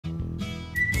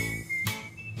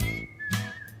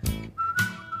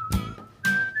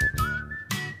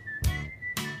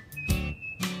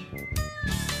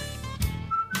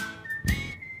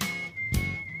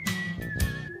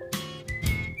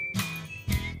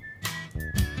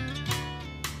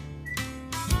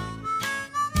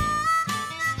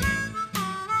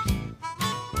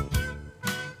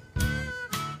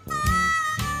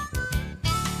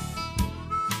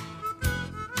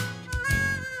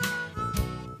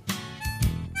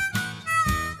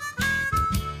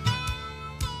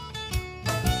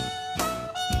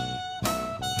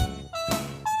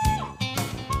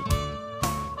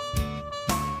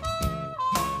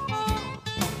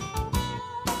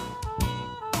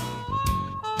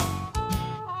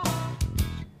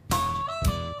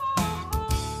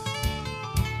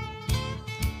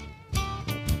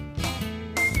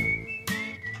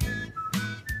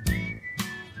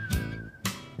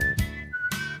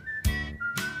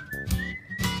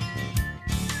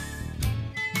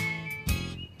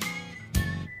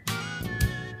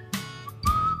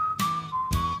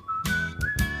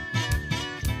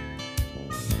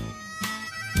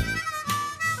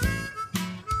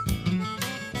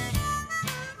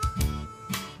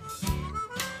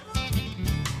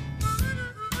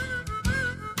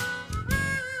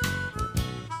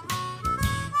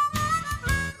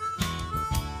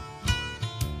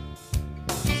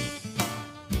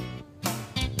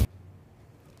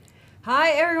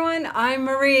Hi everyone, I'm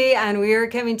Marie and we are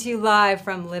coming to you live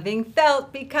from Living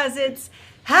Felt because it's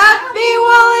Happy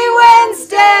Woolly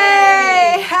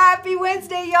Wednesday! Happy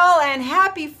Wednesday, y'all, and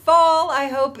happy fall. I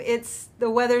hope the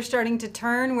weather's starting to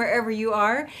turn wherever you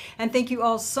are. And thank you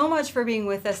all so much for being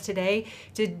with us today.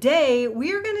 Today,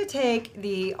 we are going to take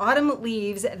the autumn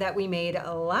leaves that we made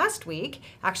last week,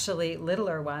 actually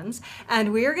littler ones,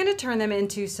 and we are going to turn them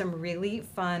into some really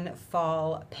fun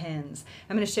fall pins.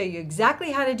 I'm going to show you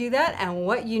exactly how to do that and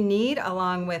what you need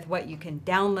along with what you can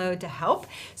download to help.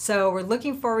 So we're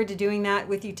looking forward to doing that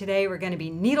with you today. We're going to be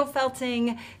needle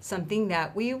felting something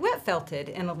that we wet felted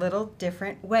in a little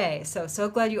different way. So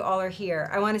glad you all are here.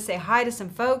 I want to say hi to some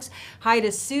folks. Hi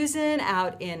to Susan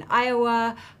out in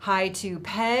Iowa. Hi to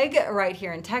Peg right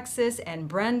here in Texas and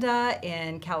Brenda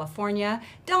in California.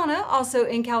 Donna also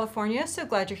in California. So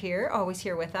glad you're here, always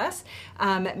here with us.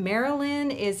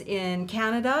 Marilyn is in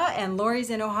Canada and Lori's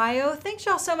in Ohio. Thanks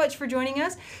y'all so much for joining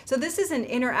us. So this is an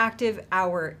interactive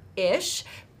hour-ish.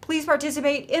 Please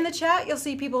participate in the chat. You'll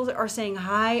see people are saying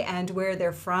hi and where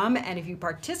they're from. And if you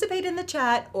participate in the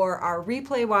chat or our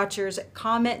replay watchers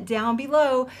comment down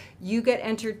below, you get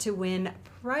entered to win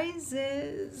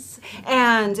prizes.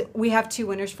 And we have two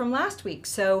winners from last week.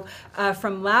 So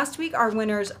from last week, our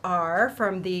winners are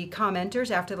from the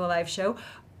commenters after the live show,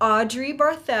 Audrey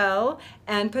Barthel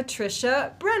and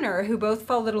Patricia Brenner, who both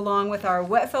followed along with our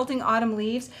wet felting autumn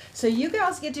leaves. So you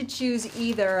guys get to choose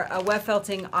either a wet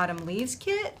felting autumn leaves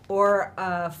kit or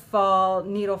a fall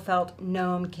needle felt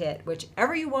gnome kit,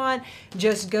 whichever you want.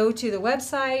 Just go to the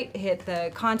website, hit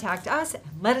the contact us, and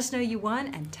let us know you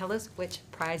won and tell us which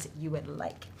prize you would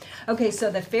like. Okay, so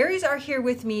the fairies are here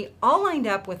with me, all lined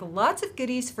up with lots of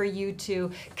goodies for you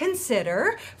to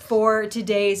consider for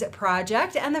today's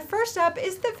project. And the first up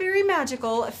is the very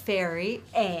magical Fairy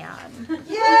Anne.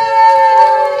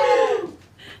 Yay!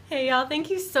 Hey y'all, thank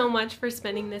you so much for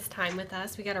spending this time with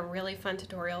us. We got a really fun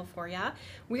tutorial for you.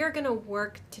 We are going to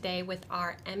work today with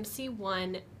our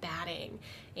MC1 batting.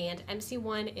 And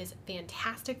MC1 is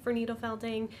fantastic for needle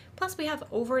felting. Plus we have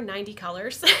over 90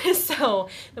 colors. So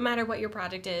no matter what your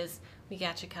project is, we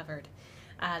got you covered.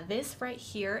 This right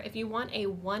here, if you want a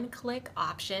one-click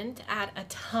option to add a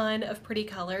ton of pretty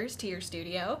colors to your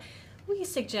studio, we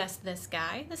suggest this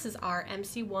guy. This is our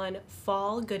MC1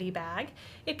 Fall Goodie Bag.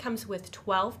 It comes with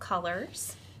 12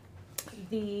 colors.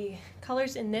 The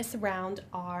colors in this round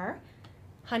are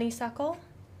Honeysuckle,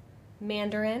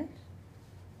 Mandarin,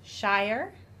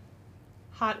 Shire,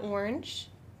 Hot Orange,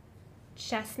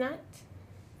 Chestnut,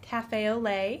 Cafe au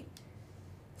Lait,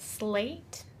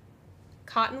 Slate,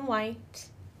 Cotton White,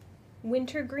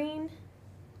 Wintergreen,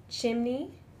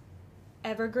 Chimney,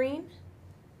 Evergreen,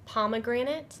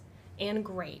 Pomegranate, and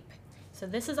Grape. So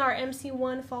this is our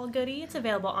MC1 Fall Goodie. It's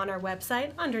available on our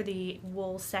website under the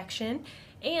wool section.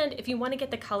 And if you want to get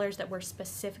the colors that we're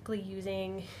specifically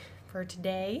using for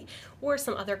today, or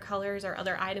some other colors or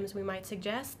other items we might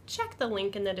suggest, check the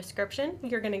link in the description.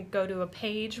 You're going to go to a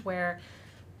page where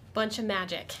a bunch of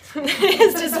magic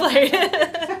is displayed.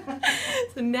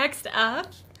 So next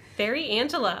up, Fairy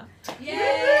Angela.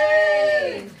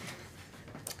 Yay!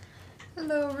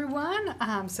 Hello everyone.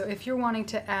 So if you're wanting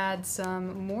to add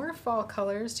some more fall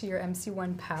colors to your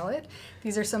MC1 palette,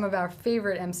 these are some of our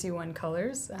favorite MC1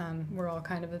 colors. We're all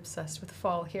kind of obsessed with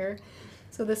fall here.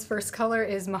 So this first color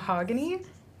is Mahogany,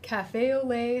 Cafe au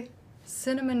Lait,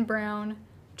 Cinnamon Brown,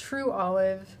 True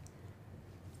Olive,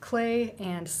 Clay,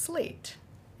 and Slate.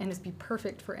 And it's be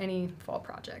perfect for any fall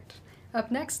project.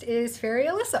 Up next is Fairy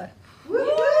Alyssa.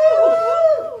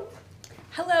 Woo!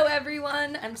 Hello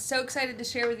everyone, I'm so excited to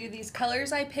share with you these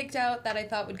colors I picked out that I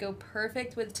thought would go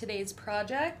perfect with today's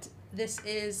project. This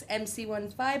is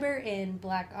MC1 Fiber in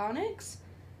Black Onyx,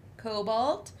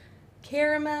 Cobalt,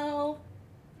 Caramel,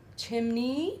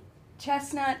 Chimney,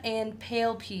 Chestnut, and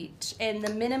Pale Peach. And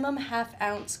the minimum ½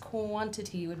 ounce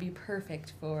quantity would be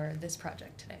perfect for this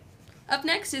project today. Up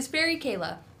next is Fairy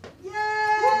Kayla.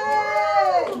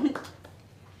 Yay!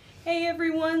 Hey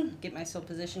everyone, get myself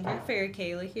positioned here. Fairy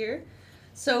Kayla here.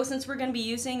 So since we're going to be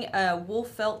using a wool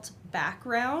felt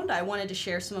background, I wanted to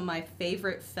share some of my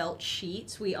favorite felt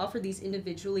sheets. We offer these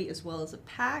individually as well as a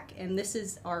pack, and this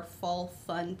is our fall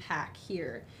fun pack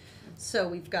here. So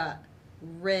we've got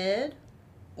red,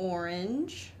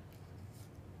 orange,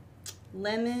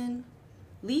 lemon,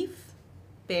 leaf,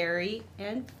 berry,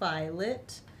 and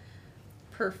violet.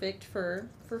 Perfect for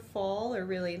fall, or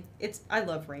really, I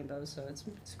love rainbows, so it's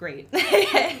great.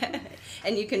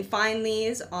 And you can find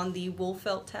these on the Wool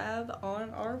Felt tab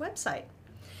on our website.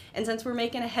 And since we're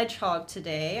making a hedgehog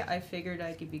today, I figured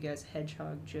I'd give you guys a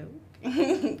hedgehog joke.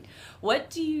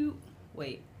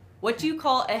 Wait, What do you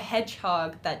call a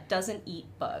hedgehog that doesn't eat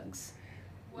bugs?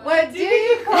 What do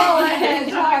you call a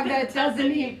hedgehog that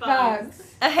doesn't eat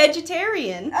bugs? A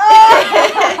hedgetarian. Oh!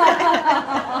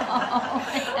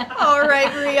 All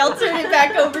right, Marie, I'll turn it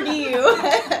back over to you.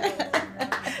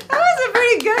 That was a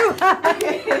pretty good one.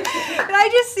 And I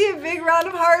just see a big round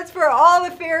of hearts for all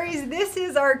the fairies. This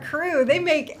is our crew. They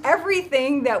make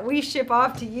everything that we ship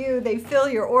off to you. They fill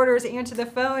your orders, answer the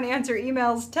phone, answer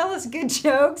emails, tell us good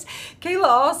jokes. Kayla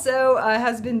also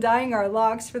has been dyeing our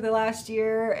locks for the last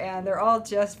year, and they're all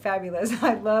just fabulous.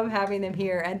 I love having them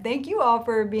here. And thank you all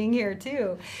for being here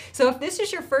too. So if this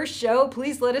is your first show,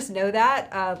 please let us know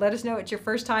that. Let us know it's your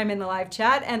first time in the live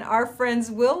chat, and our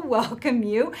friends will welcome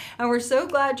you. And we're so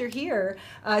glad you're here.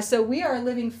 So we are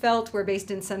Living Felt. We're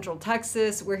based in Central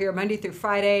Texas. We're here Monday through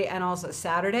Friday and also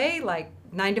Saturday, like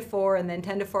 9 to 4 and then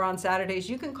 10 to 4 on Saturdays.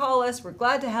 You can call us. We're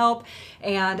glad to help.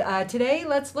 And today,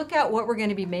 let's look at what we're going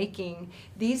to be making.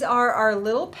 These are our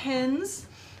little pins.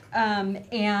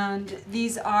 And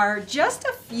these are just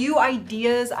a few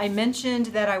ideas. I mentioned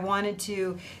that I wanted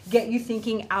to get you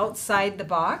thinking outside the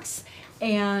box.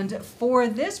 And for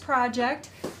this project,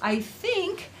 I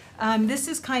think this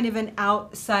is kind of an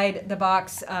outside the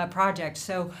box project.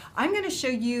 So I'm going to show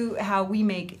you how we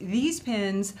make these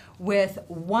pins with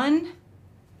one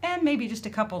and maybe just a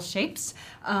couple shapes.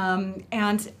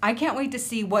 And I can't wait to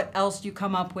see what else you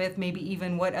come up with, maybe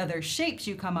even what other shapes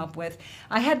you come up with.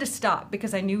 I had to stop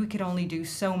because I knew we could only do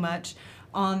so much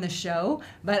on the show,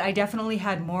 but I definitely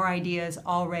had more ideas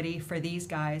already for these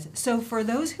guys. So for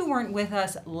those who weren't with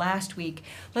us last week,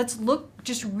 let's look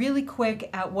just really quick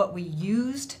at what we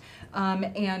used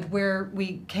and where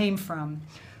we came from.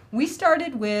 We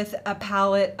started with a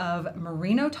palette of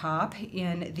merino top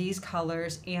in these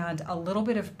colors and a little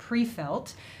bit of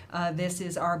pre-felt. This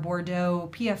is our Bordeaux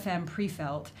PFM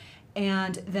pre-felt.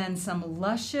 And then some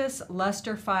luscious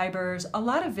luster fibers, a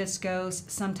lot of viscose,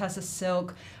 some Tessa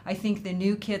silk. I think the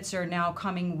new kits are now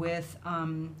coming with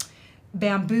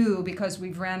bamboo because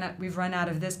we've run out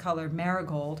of this color,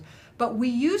 marigold. But we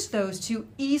use those to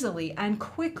easily and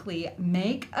quickly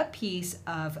make a piece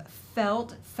of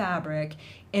felt fabric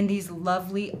in these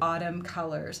lovely autumn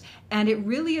colors. And it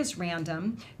really is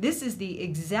random. This is the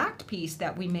exact piece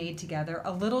that we made together,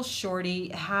 a little shorty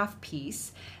half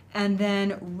piece. And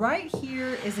then right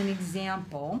here is an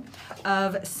example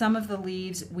of some of the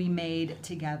leaves we made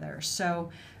together.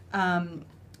 So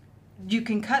you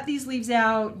can cut these leaves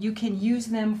out. You can use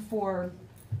them for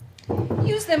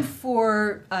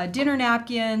dinner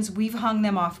napkins. We've hung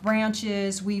them off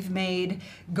branches. We've made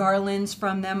garlands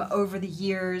from them over the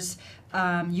years.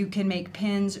 You can make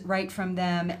pins right from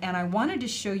them. And I wanted to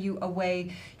show you a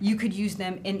way you could use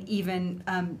them in even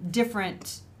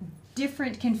different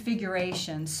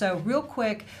configurations. So real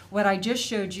quick, what I just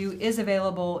showed you is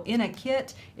available in a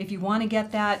kit if you want to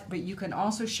get that, but you can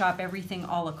also shop everything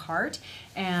a la carte,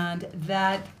 and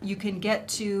that you can get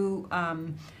to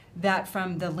that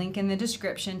from the link in the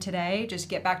description today. Just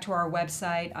get back to our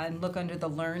website and look under the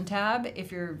Learn tab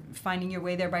if you're finding your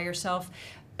way there by yourself.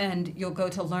 And you'll go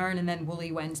to Learn and then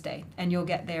Woolly Wednesday, and you'll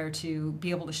get there to be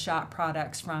able to shop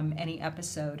products from any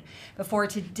episode. But for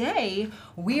today,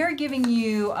 we are giving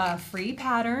you a free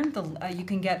pattern. You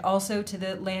can get also to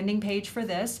the landing page for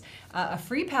this, a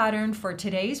free pattern for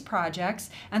today's projects,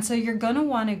 and so you're going to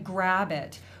want to grab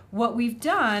it. What we've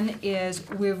done is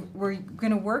we're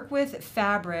going to work with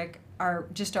fabric, our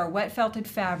wet felted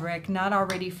fabric, not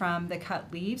already from the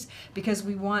cut leaves, because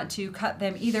we want to cut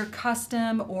them either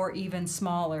custom or even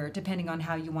smaller, depending on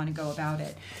how you want to go about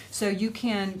it. So you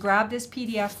can grab this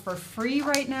PDF for free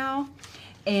right now,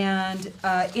 and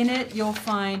in it you'll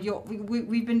find,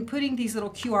 we've been putting these little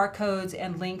QR codes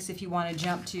and links if you want to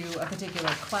jump to a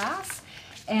particular class.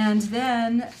 And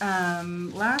then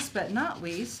last but not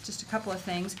least, just a couple of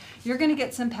things, you're going to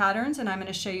get some patterns, and I'm going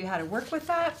to show you how to work with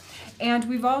that. And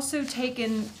we've also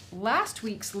taken last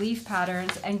week's leaf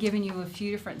patterns and given you a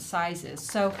few different sizes.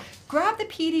 So grab the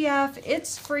PDF.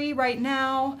 It's free right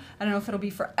now. I don't know if it'll be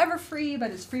forever free,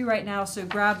 but it's free right now. So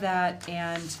grab that,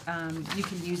 and you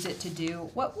can use it to do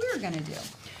what we're going to do.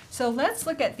 So let's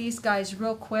look at these guys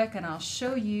real quick, and I'll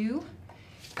show you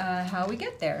how we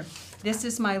get there. This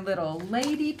is my little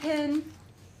lady pin,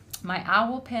 my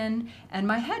owl pin, and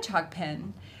my hedgehog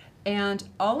pin. And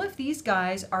all of these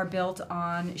guys are built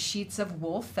on sheets of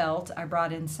wool felt. I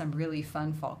brought in some really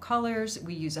fun fall colors.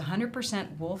 We use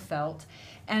 100% wool felt.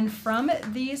 And from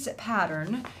these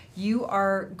pattern, you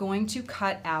are going to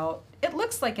cut out, it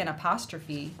looks like an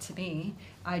apostrophe to me.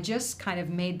 I just kind of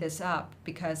made this up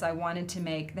because I wanted to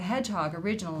make the hedgehog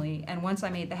originally, and once I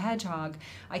made the hedgehog,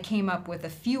 I came up with a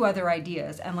few other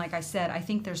ideas, and like I said, I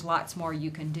think there's lots more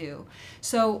you can do.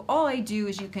 So all I do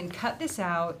is you can cut this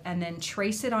out and then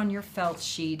trace it on your felt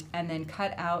sheet and then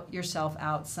cut out yourself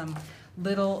out some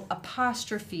little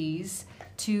apostrophes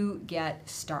to get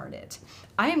started.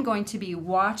 I am going to be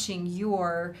watching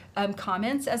your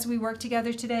comments as we work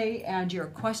together today and your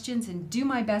questions, and do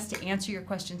my best to answer your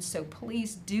questions, so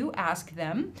please do ask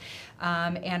them.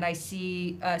 And I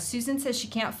see Susan says she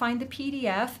can't find the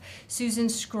PDF. Susan,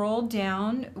 scroll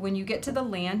down when you get to the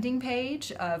landing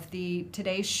page of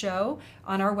today's show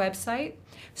on our website.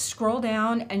 Scroll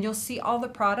down and you'll see all the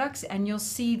products, and you'll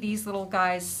see these little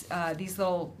guys, these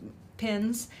little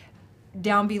pins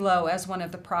down below as one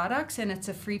of the products, and it's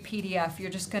a free PDF.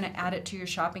 You're just going to add it to your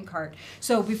shopping cart.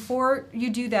 So before you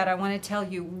do that, I want to tell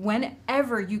you,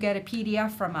 whenever you get a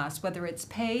PDF from us, whether it's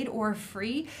paid or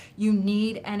free, you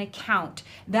need an account.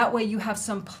 That way you have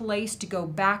some place to go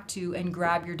back to and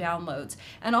grab your downloads.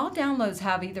 And all downloads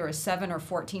have either a 7 or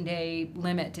 14-day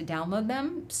limit to download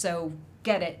them, so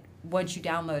get it. Once you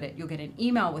download it, you'll get an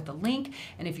email with a link,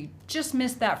 and if you just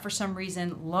missed that for some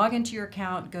reason, log into your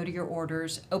account, go to your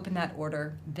orders, open that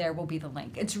order, there will be the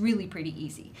link. It's really pretty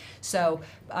easy. So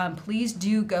please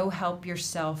do go help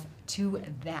yourself to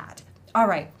that. All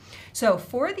right, so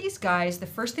for these guys, the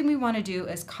first thing we want to do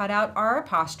is cut out our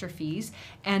apostrophes,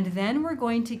 and then we're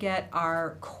going to get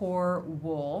our core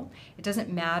wool. It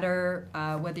doesn't matter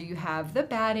whether you have the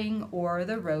batting or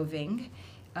the roving.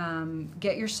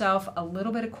 Get yourself a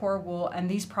little bit of core wool, and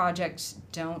these projects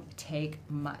don't take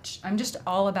much. I'm just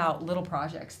all about little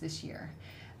projects this year.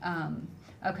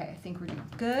 Okay, I think we're doing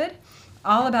good.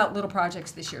 All about little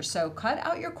projects this year. So cut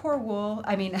out your core wool,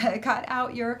 cut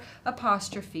out your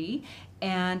apostrophe,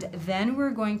 and then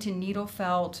we're going to needle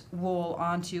felt wool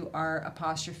onto our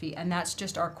apostrophe, and that's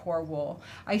just our core wool.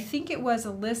 I think it was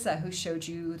Alyssa who showed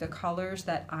you the colors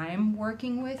that I'm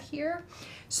working with here.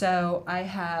 So I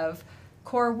have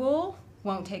core wool,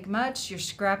 won't take much, your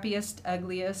scrappiest,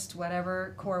 ugliest,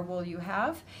 whatever core wool you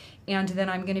have. And then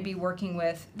I'm going to be working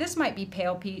with, this might be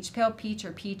pale peach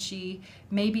or peachy,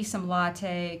 maybe some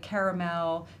latte,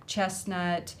 caramel,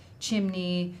 chestnut,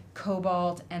 chimney,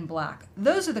 cobalt, and black.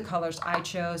 Those are the colors I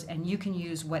chose, and you can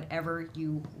use whatever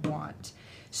you want.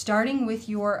 Starting with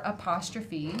your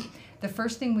apostrophe, the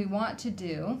first thing we want to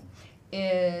do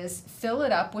is fill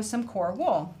it up with some core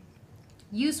wool.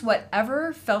 Use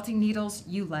whatever felting needles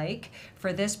you like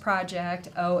for this project.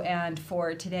 Oh, and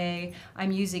for today,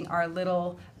 I'm using our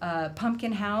little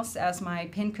pumpkin house as my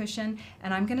pin cushion,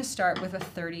 and I'm gonna start with a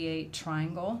 38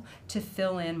 triangle to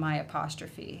fill in my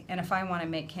apostrophe. And if I wanna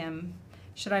make him,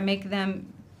 should I make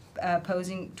them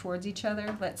posing towards each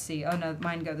other? Let's see. Oh no,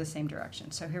 mine go the same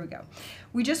direction. So here we go.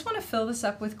 We just wanna fill this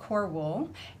up with core wool,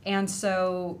 and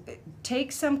so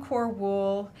take some core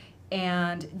wool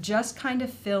and just kind of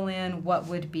fill in what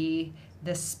would be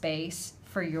the space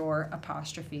for your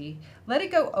apostrophe. Let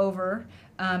it go over,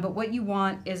 but what you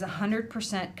want is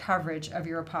 100% coverage of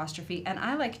your apostrophe, and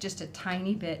I like just a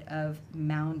tiny bit of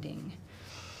mounding.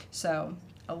 So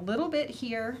a little bit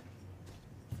here,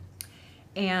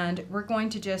 and we're going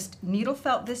to just needle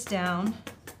felt this down.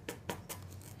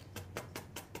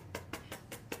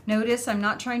 Notice I'm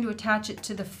not trying to attach it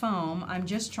to the foam, I'm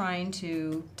just trying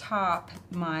to top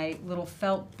my little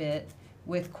felt bit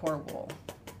with core wool.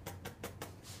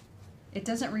 It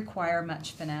doesn't require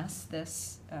much finesse,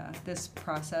 this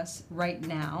process right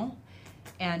now,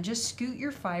 and just scoot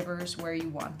your fibers where you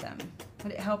want them.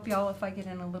 Would it help y'all if I get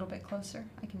in a little bit closer?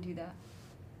 I can do that.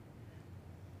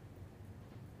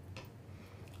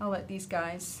 I'll let these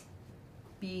guys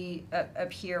be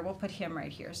up here. We'll put him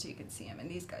right here so you can see him, and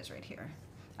these guys right here.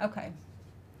 Okay.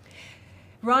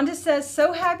 Rhonda says,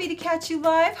 so happy to catch you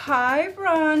live. Hi,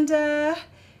 Rhonda.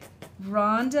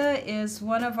 Rhonda is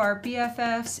one of our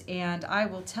BFFs, and I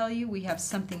will tell you, we have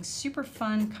something super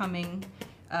fun coming,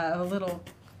 a little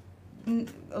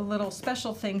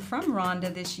special thing from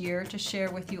Rhonda this year to share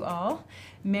with you all.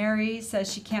 Mary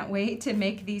says she can't wait to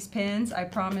make these pins. I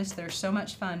promise they're so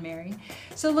much fun, Mary.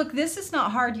 So look, this is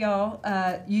not hard, y'all.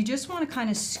 You just want to kind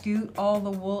of scoot all the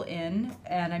wool in,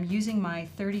 and I'm using my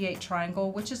 38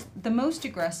 triangle, which is the most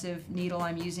aggressive needle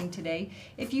I'm using today.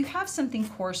 If you have something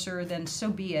coarser, then so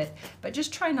be it, but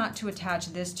just try not to attach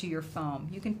this to your foam.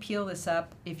 You can peel this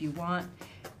up if you want.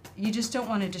 you just don't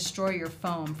want to destroy your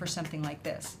foam for something like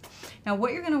this. Now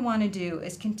what you're going to want to do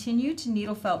is continue to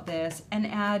needle felt this and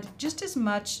add just as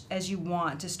much as you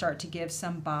want to start to give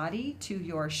some body to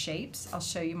your shapes. I'll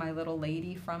show you my little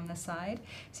lady from the side.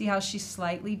 See how she's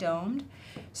slightly domed?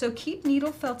 So keep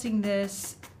needle felting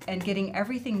this and getting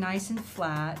everything nice and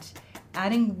flat,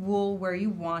 adding wool where you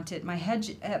want it. My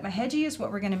hedgie is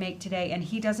what we're going to make today, and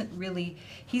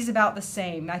he's about the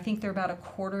same. I think they're about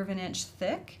 1/4 of an inch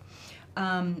thick.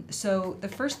 So the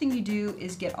first thing you do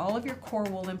is get all of your core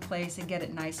wool in place and get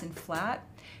it nice and flat.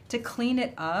 To clean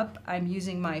it up, I'm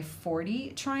using my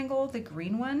 40 triangle, the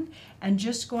green one, and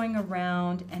just going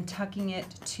around and tucking it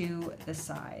to the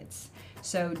sides.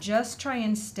 So just try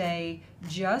and stay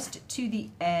just to the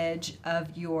edge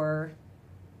of your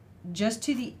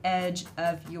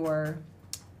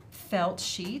felt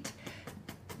sheet.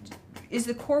 Is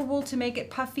the core wool to make it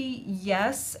puffy?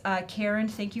 Yes. Karen,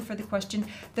 thank you for the question.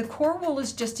 The core wool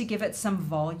is just to give it some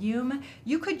volume.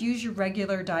 You could use your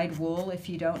regular dyed wool if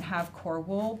you don't have core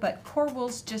wool, but core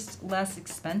wool's just less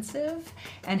expensive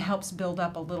and helps build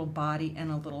up a little body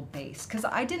and a little base. Because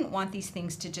I didn't want these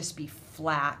things to just be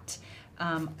flat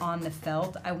on the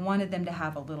felt. I wanted them to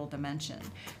have a little dimension.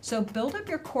 So build up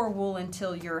your core wool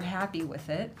until you're happy with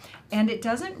it, and it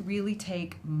doesn't really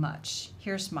take much.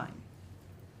 Here's mine.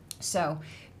 So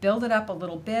build it up a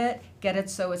little bit, get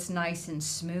it so it's nice and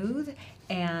smooth,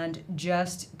 and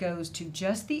just goes to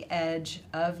just the edge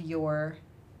of your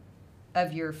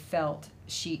felt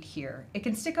sheet here. It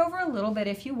can stick over a little bit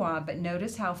if you want, but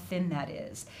notice how thin that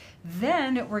is.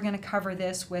 Then we're going to cover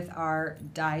this with our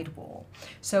dyed wool.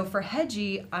 So for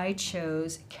hedgie, I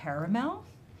chose Caramel.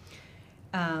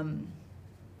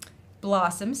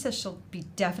 Blossom says she'll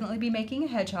definitely be making a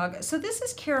hedgehog. So this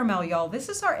is Caramel, y'all. This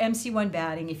is our MC1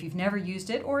 batting if you've never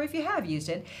used it, or if you have used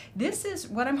it. This is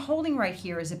what I'm holding right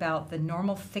here is about the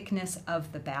normal thickness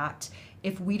of the bat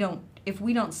if we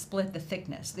don't split the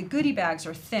thickness. The goodie bags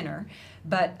are thinner,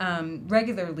 but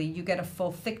regularly you get a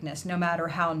full thickness no matter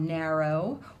how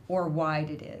narrow or wide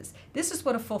it is. This is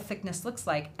what a full thickness looks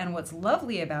like, and what's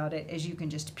lovely about it is you can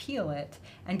just peel it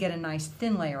and get a nice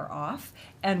thin layer off,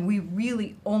 and we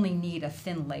really only need a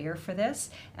thin layer for this,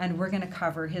 and we're going to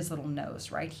cover his little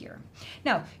nose right here.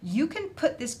 Now you can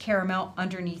put this Caramel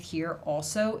underneath here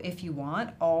also if you want,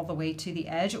 all the way to the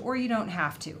edge, or you don't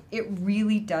have to. It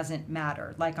really doesn't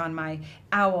matter. Like on my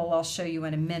owl, I'll show you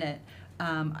in a minute,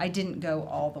 I didn't go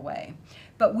all the way.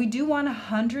 But we do want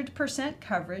 100%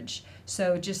 coverage,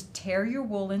 so just tear your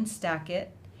wool and stack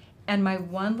it. And my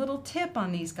one little tip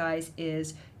on these guys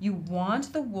is you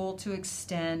want the wool to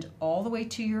extend all the way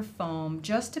to your foam,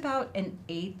 just about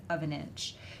 1/8 of an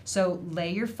inch. So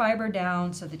lay your fiber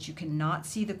down so that you cannot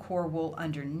see the core wool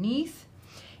underneath,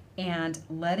 and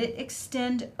let it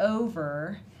extend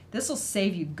over. This will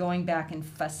save you going back and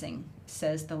fussing,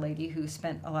 says the lady who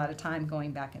spent a lot of time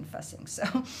going back and fussing.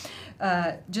 So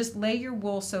just lay your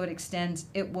wool so it extends.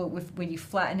 It will, when you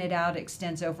flatten it out, it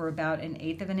extends over about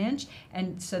 1/8 of an inch,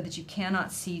 and so that you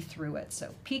cannot see through it.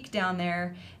 So peek down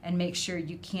there and make sure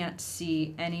you can't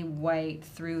see any white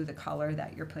through the color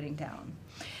that you're putting down.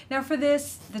 Now for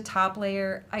this, the top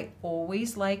layer, I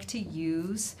always like to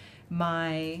use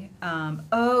my,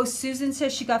 oh, Susan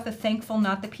says she got the Thankful,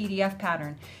 not the PDF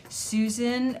pattern.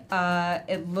 Susan,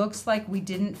 it looks like we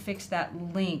didn't fix that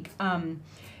link.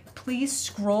 Please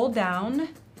scroll down.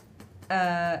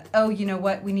 Oh, you know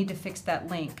what? We need to fix that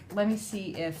link. Let me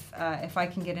see if I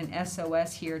can get an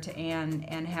SOS here to Anne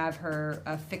and have her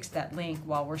fix that link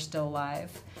while we're still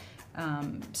live.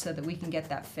 So that we can get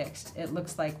that fixed. It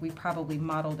looks like we probably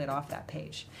modeled it off that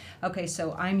page. Okay,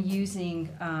 so I'm using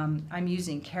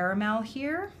Caramel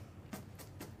here,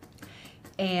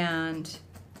 and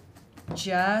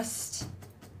just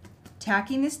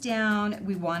tacking this down.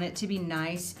 We want it to be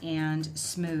nice and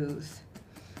smooth.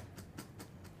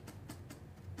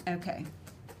 Okay.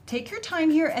 Take your time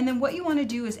here, and then what you want to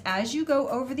do is as you go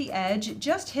over the edge,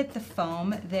 just hit the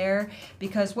foam there,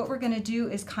 because what we're going to do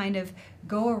is kind of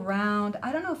go around.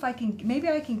 I don't know if I can, maybe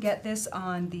I can get this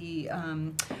on the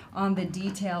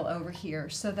detail over here,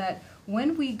 so that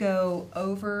when we go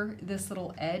over this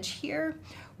little edge here,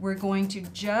 we're going to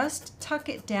just tuck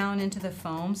it down into the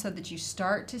foam so that you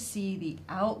start to see the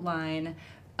outline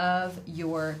of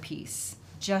your piece,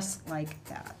 just like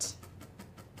that.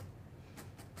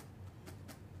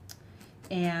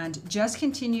 And just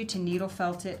continue to needle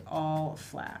felt it all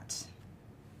flat.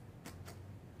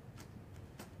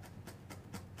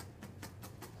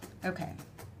 Okay.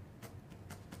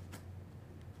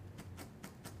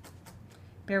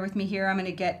 Bear with me here. I'm going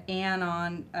to get Anne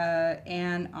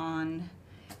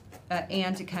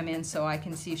to come in so I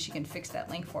can see if she can fix that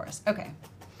link for us. Okay.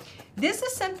 this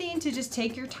is something to just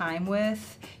take your time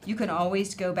with. You can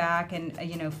always go back and,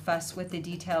 fuss with the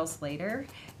details later,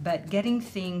 but getting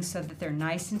things so that they're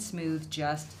nice and smooth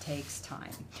just takes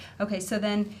time. Okay, so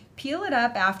then peel it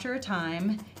up after a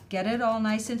time, get it all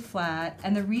nice and flat,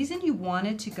 and the reason you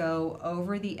wanted to go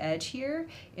over the edge here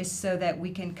is so that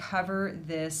we can cover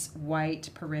this white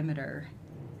perimeter.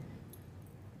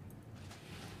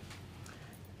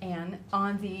 And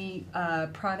on the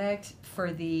product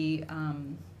for the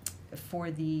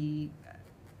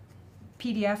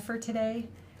PDF for today,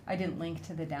 I didn't link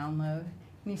to the download.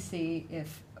 Let me see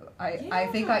if I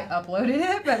think I uploaded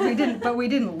it, but we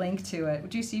didn't link to it.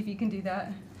 Would you see if you can do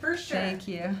that? For sure. Thank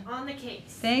you. On the case.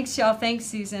 Thanks, y'all. Thanks,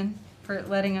 Susan, for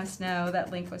letting us know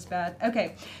that link was bad.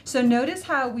 Okay, so notice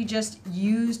how we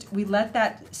let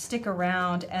that stick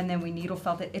around and then we needle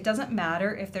felt it. It doesn't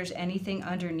matter if there's anything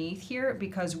underneath here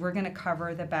because we're going to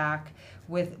cover the back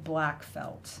with black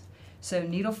felt. So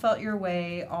needle felt your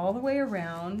way all the way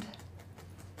around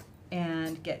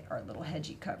and get our little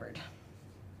hedgie covered.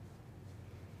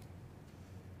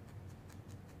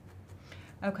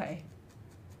 Okay.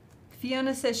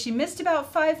 Fiona says she missed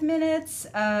about 5 minutes.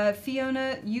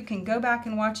 Fiona, you can go back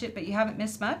and watch it, but you haven't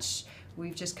missed much.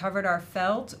 We've just covered our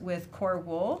felt with core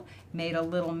wool, made a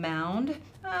little mound,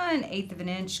 an 1/8 of an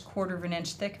inch, 1/4 of an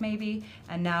inch thick maybe,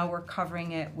 and now we're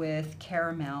covering it with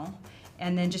caramel.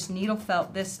 And then just needle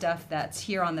felt this stuff that's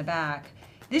here on the back.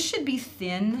 This should be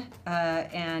thin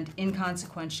and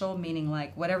inconsequential, meaning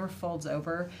like whatever folds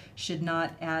over should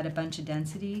not add a bunch of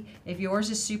density. If yours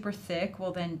is super thick,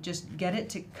 well then just get it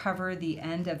to cover the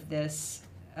end of this,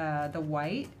 the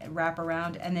white, wrap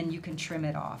around, and then you can trim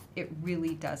it off. It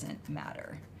really doesn't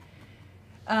matter.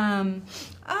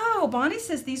 Oh, Bonnie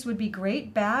says these would be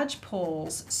great badge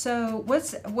pulls. So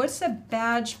what's a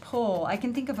badge pull? I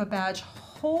can think of a badge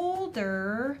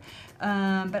holder,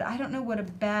 but I don't know what a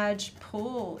badge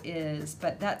pull is,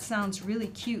 but that sounds really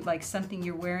cute, like something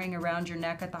you're wearing around your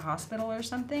neck at the hospital or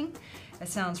something. It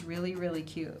sounds really, really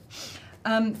cute.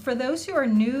 For those who are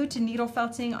new to needle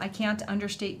felting, I can't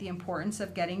understate the importance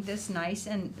of getting this nice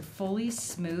and fully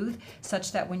smooth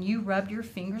such that when you rub your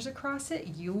fingers across it,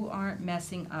 you aren't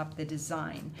messing up the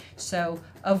design. So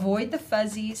avoid the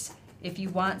fuzzies. If you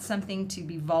want something to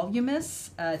be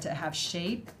voluminous, to have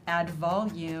shape, add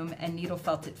volume and needle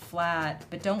felt it flat,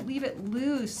 but don't leave it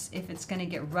loose if it's going to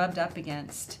get rubbed up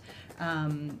against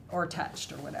or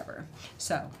touched or whatever.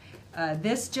 So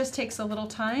this just takes a little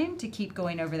time to keep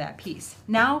going over that piece.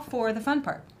 Now for the fun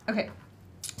part. Okay,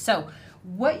 so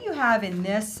what you have in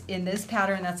this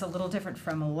pattern that's a little different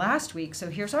from last week, so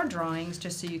here's our drawings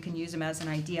just so you can use them as an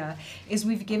idea, is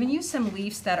we've given you some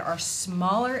leaves that are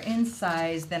smaller in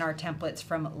size than our templates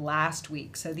from last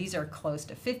week. So these are close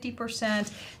to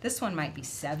 50%. This one might be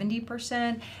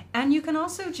 70%. And you can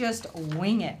also just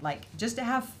wing it, like just to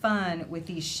have fun with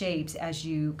these shapes as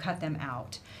you cut them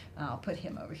out. I'll put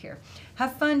him over here.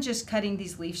 Have fun just cutting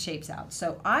these leaf shapes out.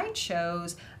 So I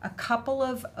chose a couple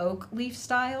of oak leaf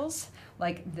styles,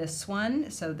 like this one.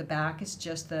 So the back is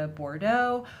just the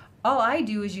Bordeaux. All I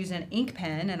do is use an ink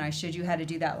pen, and I showed you how to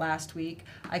do that last week.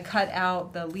 I cut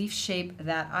out the leaf shape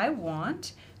that I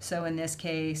want. So in this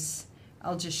case,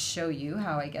 I'll just show you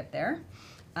how I get there.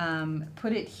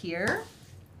 Put it here.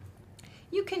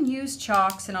 You can use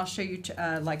chalks, and I'll show you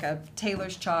like a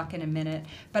tailor's chalk in a minute,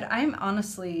 but I'm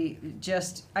honestly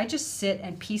I just sit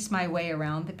and piece my way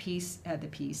around the piece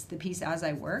as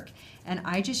I work, and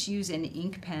I just use an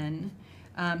ink pen.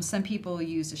 Some people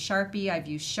use a Sharpie. I've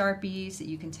used Sharpies that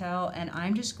you can tell, and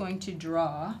I'm just going to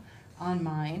draw on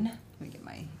mine. Let me get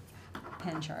my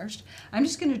pen charged. I'm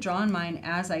just going to draw on mine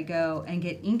as I go and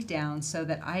get ink down so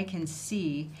that I can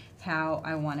see how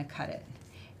I want to cut it.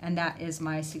 And that is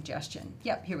my suggestion.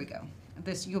 Yep, here we go.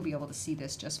 You'll be able to see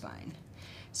this just fine.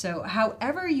 So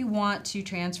however you want to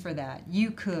transfer that, you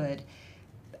could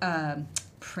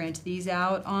print these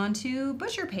out onto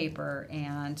butcher paper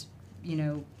and,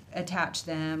 attach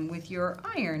them with your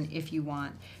iron if you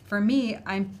want. For me,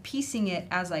 I'm piecing it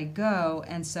as I go,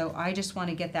 and so I just want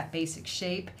to get that basic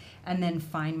shape and then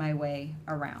find my way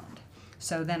around.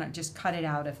 So then I just cut it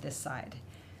out of this side.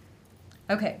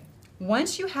 Okay.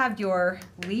 Once you have your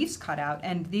leaves cut out,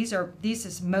 and these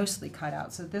is mostly cut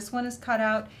out. So this one is cut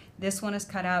out, this one is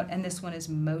cut out, and this one is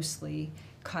mostly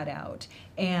cut out.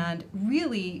 And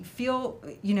really feel,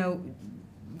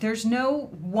 there's no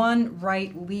one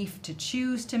right leaf to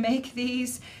choose to make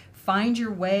these. Find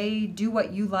your way, do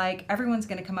what you like. Everyone's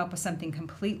going to come up with something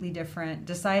completely different.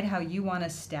 Decide how you want to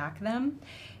stack them.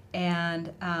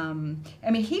 And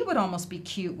he would almost be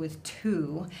cute with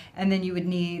 2, and then you would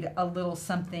need a little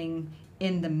something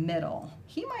in the middle.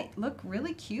 He might look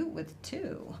really cute with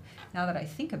 2, now that I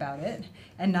think about it,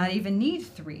 and not even need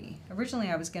 3. Originally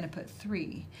I was going to put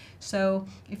 3. So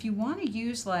if you want to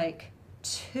use like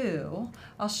 2,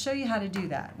 I'll show you how to do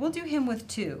that. We'll do him with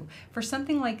 2. For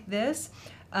something like this,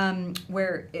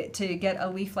 to get a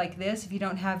leaf like this, if you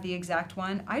don't have the exact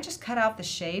one, I just cut out the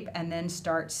shape and then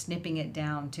start snipping it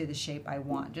down to the shape I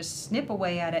want. Just snip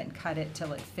away at it and cut it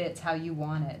till it fits how you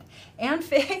want it. And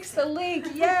fix the link,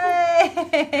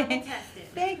 yay!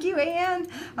 Thank you, Anne.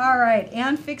 All right,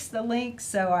 Anne fixed the link,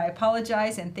 so I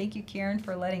apologize, and thank you, Karen,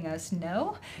 for letting us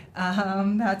know.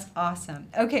 That's awesome.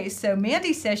 Okay, so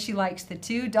Mandy says she likes the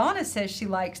 2. Donna says she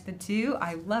likes the 2.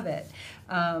 I love it.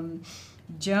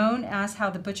 Joan asked how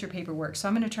the butcher paper works. So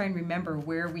I'm going to try and remember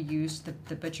where we used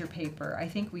the butcher paper. I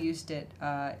think we used it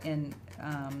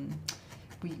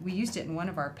we used it in one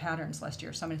of our patterns last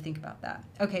year, so I'm going to think about that.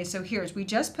 Okay, so we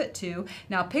just put 2.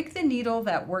 Now pick the needle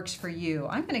that works for you.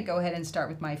 I'm going to go ahead and start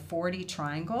with my 40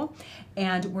 triangle,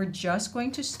 and we're just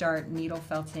going to start needle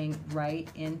felting right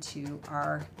into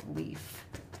our leaf.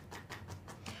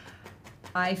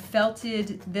 I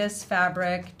felted this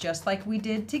fabric just like we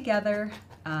did together.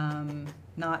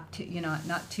 Not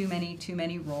too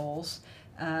many rolls.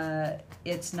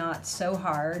 It's not so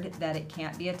hard that it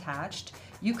can't be attached.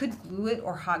 You could glue it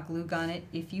or hot glue gun it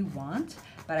if you want,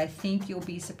 but I think you'll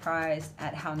be surprised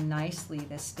at how nicely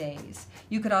this stays.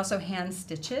 You could also hand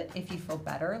stitch it if you feel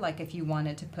better, like if you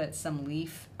wanted to put some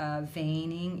leaf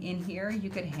veining in here, you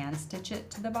could hand stitch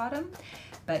it to the bottom,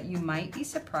 but you might be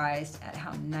surprised at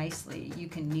how nicely you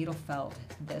can needle felt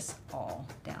this all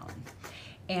down.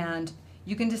 And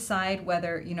you can decide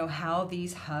whether, how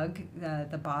these hug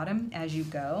the bottom as you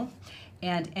go.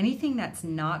 And anything that's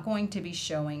not going to be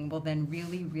showing will then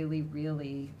really, really,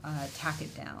 really tack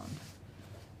it down.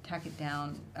 Tack it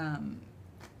down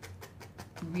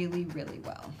really, really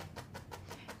well.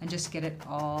 And just get it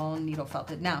all needle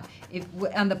felted. Now, if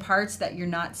on the parts that you're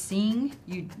not seeing,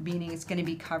 meaning it's going to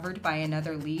be covered by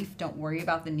another leaf, don't worry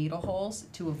about the needle holes.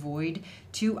 To avoid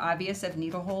too obvious of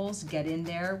needle holes, get in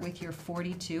there with your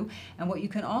 42. And what you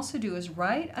can also do is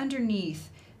right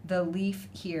underneath the leaf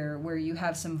here where you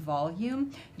have some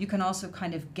volume, you can also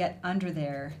kind of get under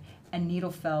there and needle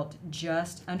felt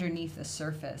just underneath the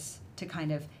surface to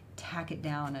kind of tack it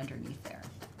down underneath there.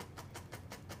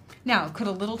 Now, could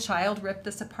a little child rip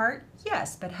this apart?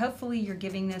 Yes, but hopefully you're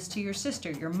giving this to your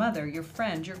sister, your mother, your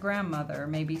friend, your grandmother, or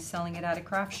maybe selling it at a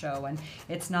craft show, and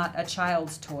it's not a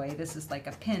child's toy. This is like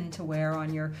a pin to wear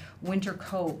on your winter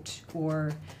coat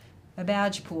or a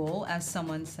badge pool, as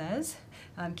someone says.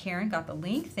 Karen got the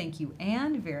link. Thank you,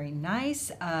 Anne. Very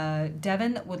nice.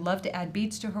 Devin would love to add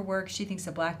beads to her work. She thinks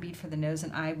a black bead for the nose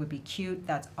and eye would be cute.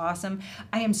 That's awesome.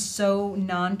 I am so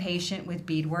non-patient with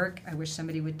beadwork. I wish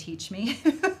somebody would teach me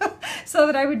so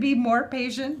that I would be more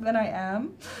patient than I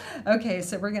am. Okay,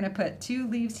 so we're going to put 2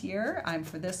 leaves here.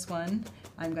 For this one,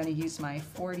 I'm going to use my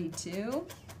 42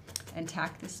 and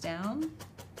tack this down.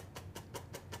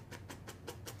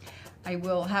 I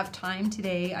will have time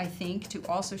today, I think, to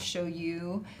also show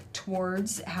you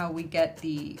towards how we get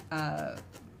the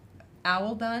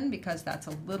owl done, because that's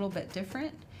a little bit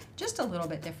different. Just a little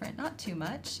bit different, not too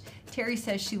much. Terry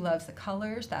says she loves the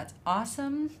colors. That's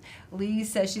awesome. Lee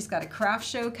says she's got a craft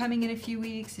show coming in a few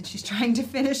weeks and she's trying to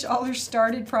finish all her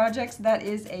started projects. That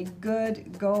is a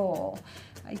good goal.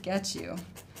 I get you.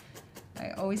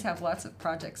 I always have lots of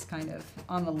projects kind of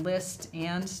on the list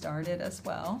and started as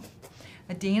well.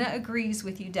 Dana agrees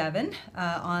with you, Devin,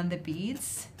 on the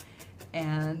beads.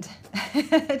 And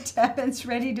Devin's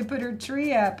ready to put her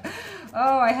tree up.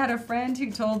 Oh, I had a friend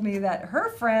who told me that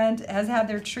her friend has had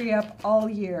their tree up all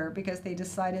year because they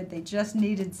decided they just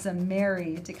needed some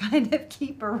Mary to kind of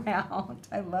keep around.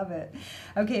 I love it.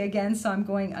 Okay, again, so I'm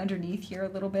going underneath here a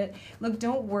little bit. Look,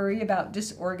 don't worry about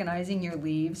disorganizing your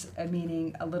leaves,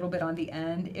 meaning a little bit on the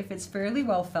end. If it's fairly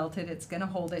well felted, it's going to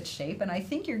hold its shape, and I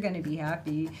think you're going to be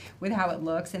happy with how it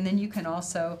looks. And then you can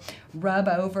also rub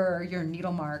over your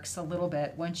needle marks a little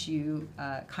bit once you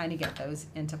kind of get those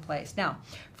into place. Now,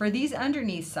 for these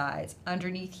underneath sides,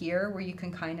 underneath here where you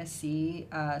can kind of see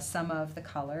some of the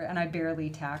color, and I barely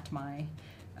tacked my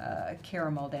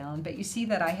caramel down, but you see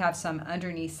that I have some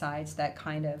underneath sides that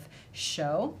kind of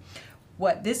show.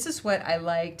 This is what I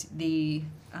liked the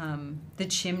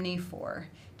chimney for.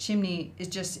 Chimney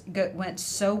went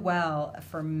so well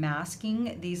for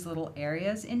masking these little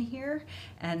areas in here,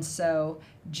 and so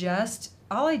just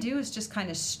all I do is just kind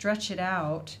of stretch it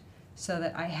out so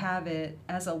that I have it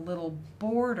as a little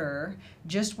border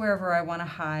just wherever I want to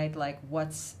hide, like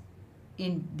what's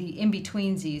in the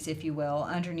in-betweensies, if you will,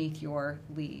 underneath your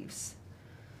leaves.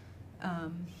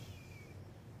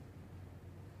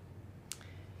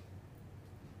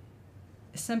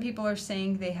 Some people are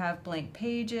saying they have blank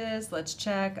pages. Let's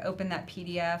check. Open that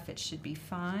PDF. It should be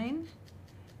fine.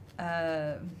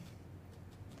 Okay,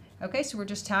 so we're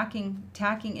just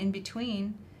tacking in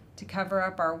between to cover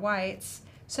up our whites.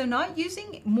 So not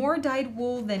using more dyed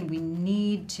wool than we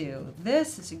need to.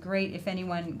 This is a great, if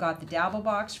anyone got the Dabble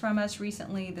Box from us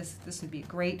recently, this would be a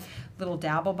great little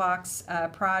Dabble Box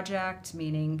project,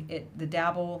 meaning the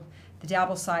dabble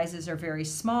sizes are very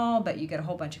small, but you get a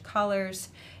whole bunch of colors.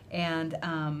 And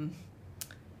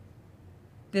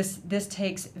this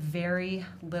takes very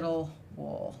little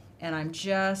wool. And I'm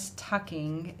just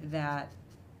tucking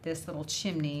this little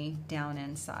chimney down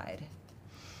inside.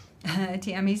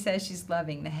 Tammy says she's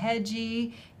loving the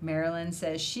hedgie. Marilyn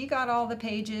says she got all the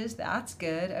pages. That's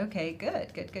good. Okay,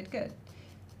 good.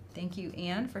 Thank you,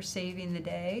 Anne, for saving the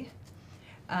day.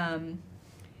 Karen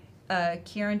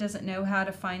doesn't know how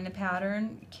to find the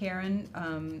pattern.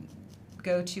 Karen,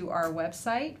 go to our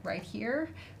website right here.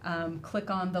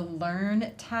 Click on the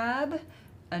Learn tab.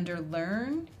 Under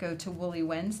Learn, go to Woolly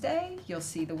Wednesday. You'll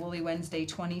see the Woolly Wednesday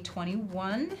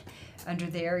 2021. Under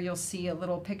there, you'll see a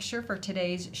little picture for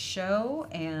today's show,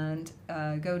 and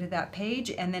go to that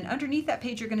page. And then underneath that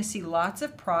page, you're going to see lots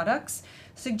of products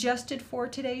suggested for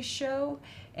today's show.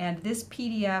 And this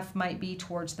PDF might be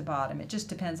towards the bottom. It just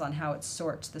depends on how it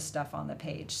sorts the stuff on the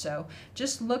page. So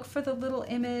just look for the little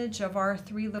image of our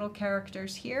 3 little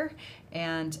characters here,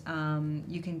 and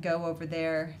you can go over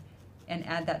there and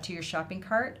add that to your shopping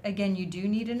cart. Again, you do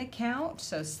need an account,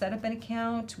 so set up an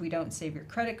account. We don't save your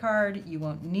credit card. You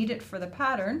won't need it for the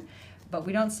pattern, but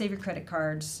we don't save your credit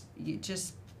cards. It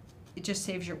just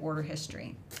saves your order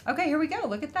history. Okay, here we go.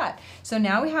 Look at that. So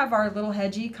now we have our little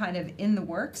hedgie kind of in the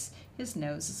works. His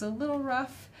nose is a little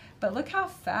rough, but look how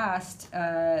fast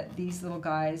these little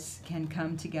guys can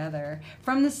come together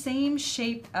from the same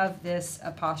shape of this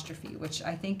apostrophe, which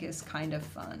I think is kind of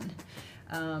fun.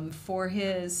 For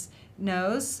his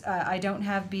nose, I don't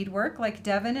have beadwork like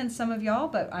Devin and some of y'all,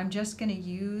 but I'm just going to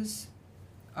use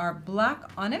our black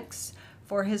onyx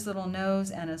for his little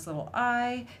nose and his little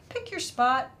eye. Pick your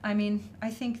spot. I mean, I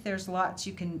think there's lots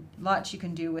you can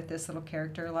do with this little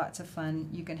character, lots of fun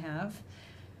you can have.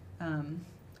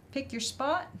 Pick your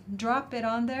spot, drop it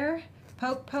on there,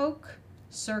 poke, poke,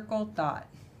 circle, dot.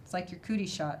 It's like your cootie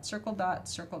shot, circle, dot,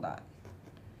 circle, dot.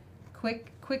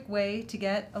 Quick way to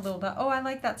get a little dot. Oh, I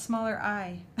like that smaller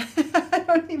eye. I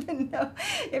don't even know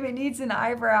if it needs an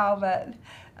eyebrow, but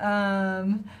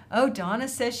oh, Donna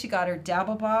says she got her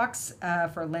Dabble Box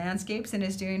for landscapes and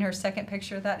is doing her second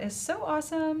picture. That is so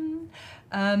awesome.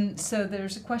 So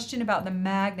there's a question about the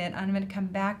magnet. I'm going to come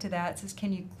back to that. It says,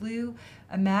 can you glue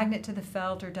a magnet to the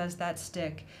felt, or does that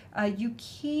stick? You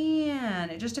can.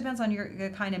 It just depends on the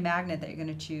kind of magnet that you're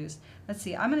going to choose. Let's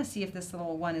see. I'm going to see if this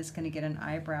little one is going to get an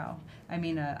eyebrow. I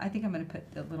mean, I think I'm going to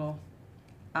put the little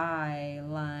eye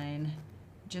line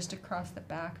just across the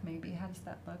back maybe. How does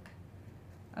that look?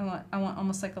 I want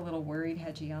almost like a little worried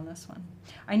hedgie on this one.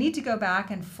 I need to go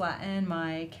back and flatten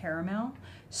my caramel,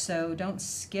 so don't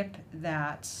skip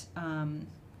that.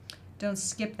 Don't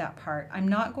skip that part. I'm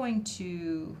not going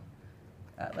to.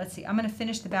 Let's see. I'm going to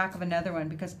finish the back of another one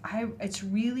because it's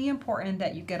really important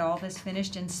that you get all this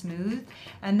finished and smooth,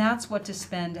 and that's what to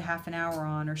spend a half an hour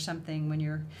on or something when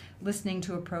you're listening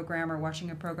to a program or watching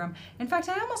a program. In fact,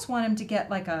 I almost want him to get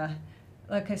like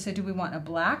I said, do we want a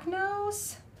black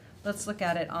nose? Let's look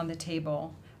at it on the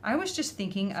table. I was just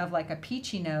thinking of like a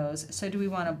peachy nose. So do we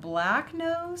want a black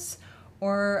nose?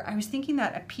 Or I was thinking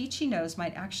that a peachy nose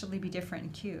might actually be different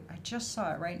and cute. I just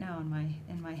saw it right now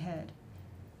in my head.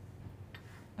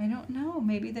 I don't know.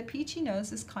 Maybe the peachy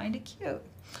nose is kind of cute.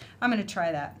 I'm going to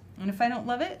try that. And if I don't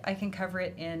love it, I can cover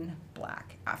it in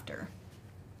black after.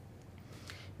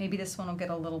 Maybe this one will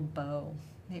get a little bow.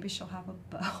 Maybe she'll have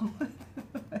a bow.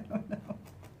 I don't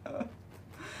know.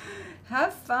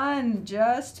 Have fun.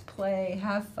 Just play.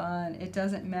 Have fun. It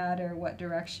doesn't matter what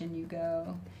direction you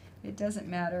go. It doesn't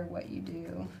matter what you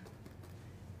do.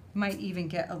 Might even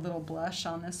get a little blush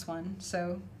on this one.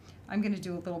 So I'm going to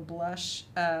do a little blush.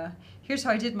 Here's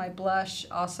how I did my blush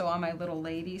also on my little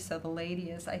lady. So the lady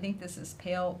is, I think this is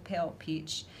pale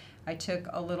peach. I took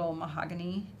a little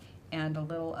mahogany and a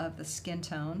little of the skin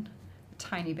tone, a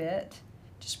tiny bit.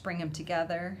 Just bring them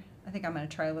together. I think I'm going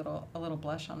to try a little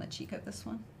blush on the cheek of this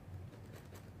one.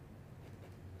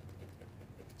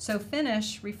 So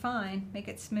finish, refine, make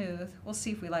it smooth. We'll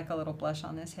see if we like a little blush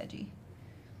on this hedgie.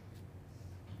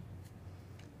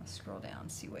 I'll scroll down,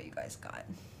 see what you guys got.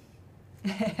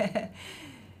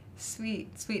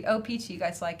 Sweet, sweet. Oh, peachy, you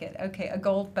guys like it. Okay, a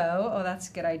gold bow. Oh,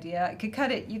 that's a good idea.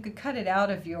 You could cut it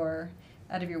out of your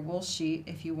wool sheet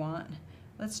if you want.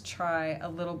 Let's try a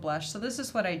little blush. So this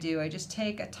is what I do. I just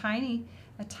take a tiny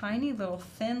a tiny little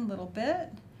thin little bit.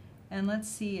 And let's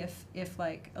see if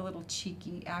like a little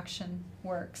cheeky action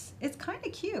works. It's kind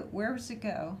of cute. Where does it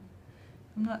go?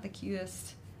 I'm not the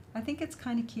cutest. I think it's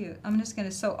kind of cute. I'm just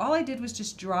gonna, so all I did was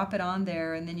just drop it on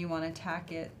there, and then you wanna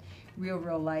tack it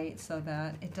real light so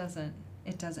that it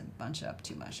doesn't bunch up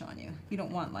too much on you. You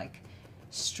don't want like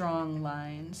strong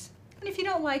lines. And if you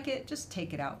don't like it, just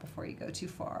take it out before you go too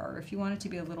far. Or if you want it to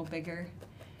be a little bigger,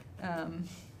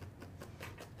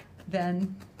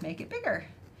 then make it bigger.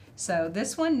 So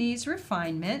this one needs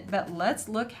refinement, but let's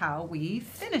look how we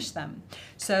finish them.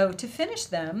 So to finish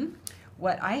them,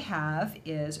 what I have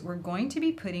is we're going to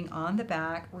be putting on the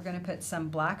back, we're going to put some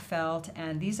black felt,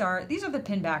 and these are the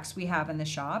pin backs we have in the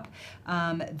shop.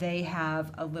 They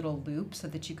have a little loop so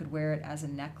that you could wear it as a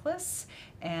necklace,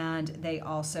 and they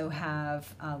also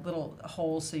have little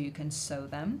holes so you can sew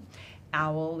them.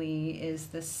 Owlie is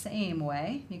the same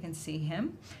way. You can see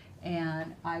him.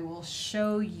 And I will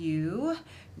show you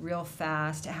real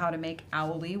fast how to make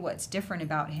Owlie, what's different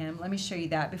about him. Let me show you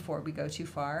that before we go too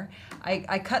far.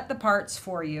 I cut the parts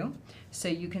for you so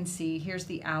you can see. Here's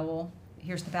the owl.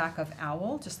 Here's the back of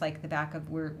Owl, just like the back of,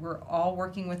 we're all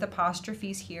working with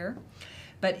apostrophes here.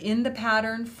 But in the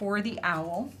pattern for the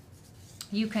owl,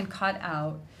 you can cut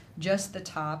out just the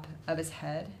top of his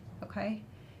head, okay?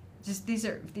 Just these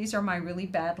are my really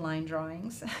bad line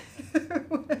drawings.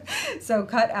 So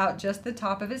cut out just the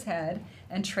top of his head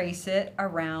and trace it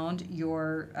around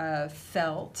your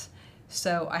felt.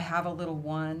 So I have a little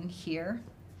one here.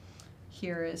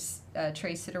 Here is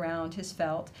trace it around his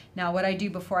felt. Now what I do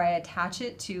before I attach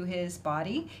it to his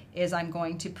body is I'm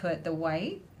going to put the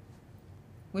white,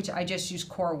 which I just use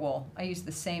core wool. I use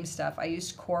the same stuff. I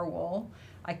used core wool.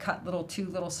 I cut two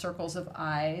little circles of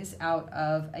eyes out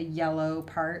of a yellow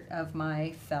part of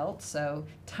my felt, so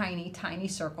tiny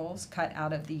circles cut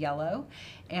out of the yellow,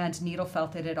 and needle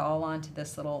felted it all onto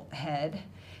this little head,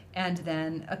 and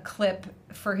then a clip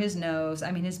for his nose,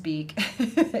 his beak,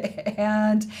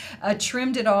 and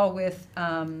trimmed it all with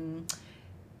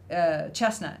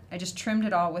chestnut. I just trimmed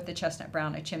it all with the chestnut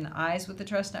brown. I trimmed the eyes with the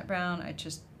chestnut brown. I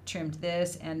just trimmed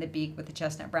this and the beak with the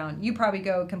chestnut brown. You probably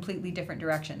go a completely different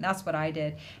direction. That's what I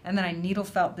did. And then I needle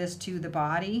felt this to the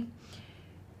body.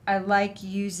 I like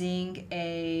using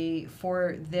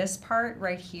for this part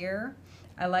right here,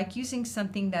 I like using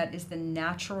something that is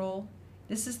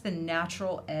this is the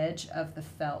natural edge of the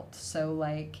felt. So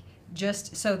like,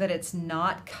 just so that it's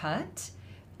not cut,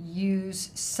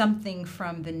 use something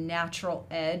from the natural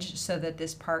edge so that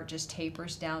this part just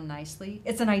tapers down nicely.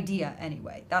 It's an idea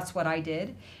anyway. That's what I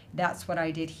did. That's what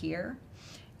I did here.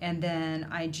 And then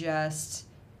I just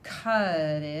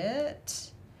cut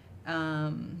it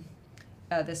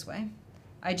this way.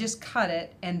 I just cut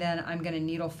it, and then I'm going to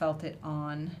needle felt it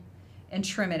on and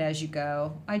trim it as you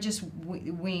go. I just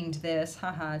winged this,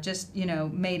 just,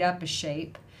 made up a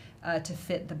shape to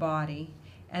fit the body,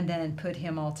 and then put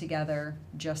him all together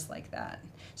just like that.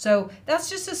 So that's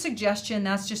just a suggestion,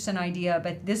 that's just an idea,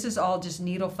 but this is all just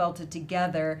needle felted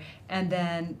together, and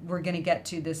then we're gonna get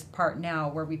to this part now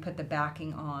where we put the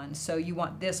backing on. So you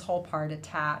want this whole part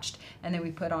attached, and then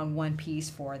we put on one piece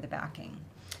for the backing.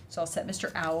 So I'll set Mr.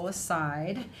 Owl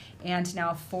aside, and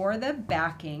now for the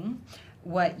backing,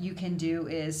 what you can do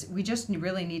is, we just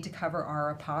really need to cover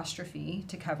our apostrophe,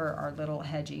 to cover our little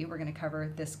hedgie. We're going to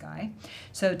cover this guy.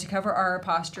 So to cover our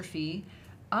apostrophe,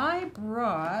 I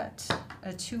brought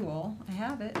a tool. I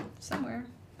have it somewhere.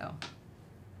 Oh.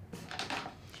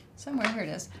 Somewhere, here it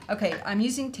is. Okay, I'm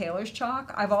using Taylor's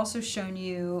chalk. I've also shown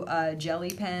you jelly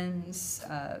pens.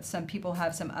 Some people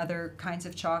have some other kinds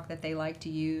of chalk that they like to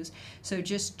use. So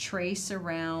just trace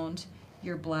around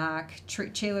your black.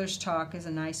 Taylor's chalk is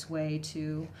a nice way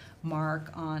to mark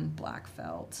on black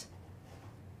felt.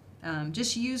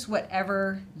 Just use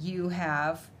whatever you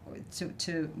have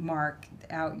to mark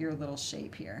out your little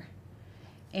shape here.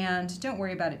 And don't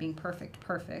worry about it being perfect,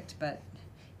 but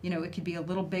it could be a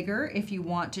little bigger if you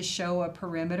want to show a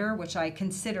perimeter, which I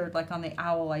considered, like on the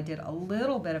owl, I did a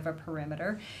little bit of a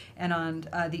perimeter. And on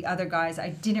the other guys, I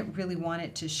didn't really want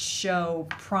it to show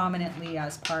prominently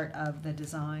as part of the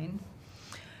design.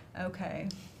 Okay.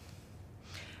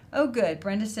 Oh, good.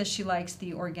 Brenda says she likes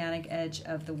the organic edge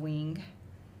of the wing.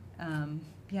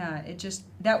 Yeah, it just,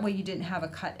 that way you didn't have a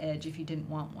cut edge if you didn't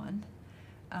want one.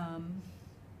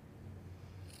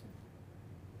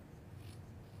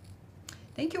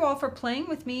 Thank you all for playing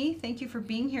with me. Thank you for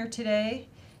being here today.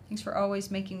 Thanks for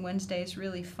always making Wednesdays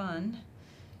really fun.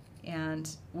 And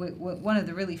one of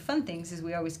the really fun things is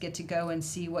we always get to go and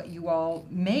see what you all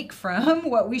make from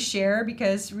what we share,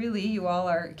 because really you all,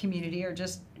 our community, are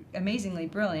just amazingly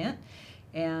brilliant.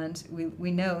 And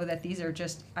we know that these are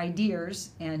just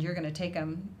ideas, and you're going to take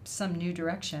them some new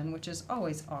direction, which is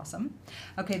always awesome.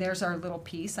 Okay, there's our little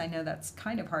piece. I know that's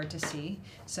kind of hard to see,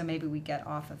 so maybe we get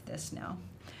off of this now.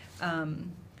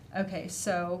 Okay,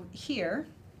 so here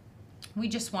we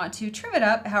just want to trim it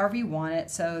up however you want it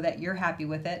so that you're happy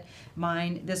with it.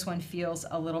 Mine, this one feels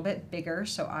a little bit bigger,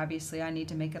 so obviously I need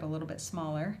to make it a little bit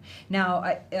smaller.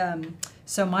 Now,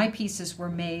 so my pieces were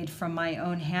made from my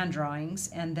own hand drawings,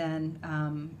 and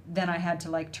then I had to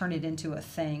like turn it into a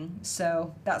thing.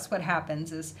 So that's what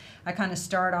happens is I kind of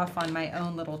start off on my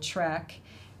own little trek,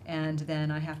 and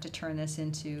then I have to turn this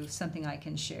into something I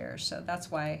can share. So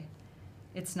that's why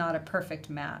it's not a perfect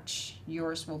match.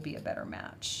 Yours will be a better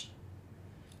match.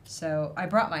 So I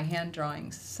brought my hand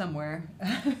drawings somewhere,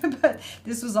 but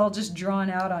this was all just drawn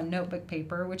out on notebook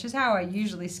paper, which is how I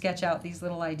usually sketch out these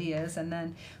little ideas, and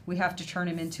then we have to turn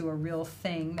them into a real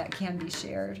thing that can be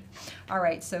shared. All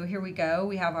right, so here we go.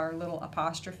 We have our little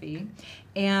apostrophe,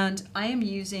 and I am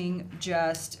using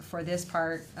just for this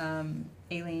part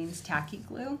Aleene's tacky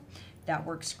glue. That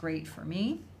works great for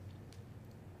me.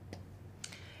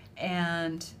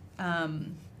 And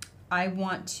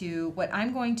what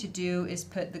I'm going to do is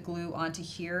put the glue onto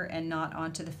here and not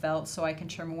onto the felt, so I can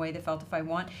trim away the felt if I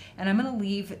want. And I'm going to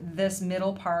leave this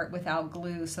middle part without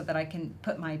glue so that I can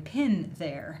put my pin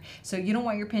there. So you don't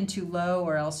want your pin too low,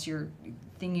 or else your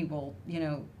thingy will,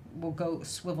 will go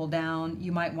swivel down.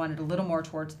 You might want it a little more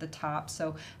towards the top.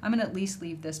 So I'm going to at least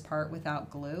leave this part without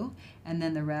glue, and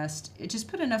then the rest, just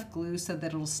put enough glue so that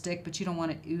it'll stick, but you don't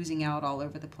want it oozing out all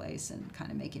over the place and kind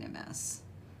of making a mess.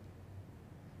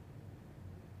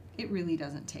 It really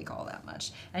doesn't take all that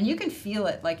much. And you can feel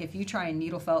it, like if you try and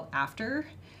needle felt after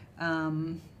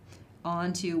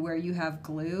onto where you have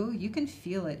glue, you can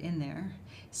feel it in there.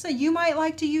 So you might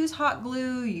like to use hot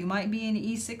glue, you might be an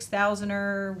E6000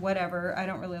 or whatever. I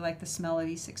don't really like the smell of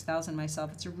E6000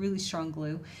 myself. It's a really strong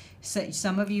glue. So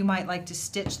some of you might like to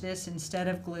stitch this instead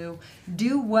of glue.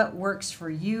 Do what works for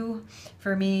you.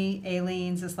 For me,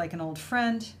 Aleene's is like an old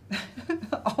friend,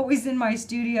 always in my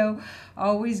studio,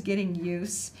 always getting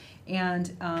use.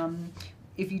 And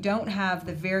if you don't have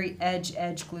the very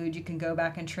edge glued, you can go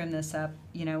back and trim this up,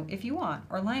 if you want,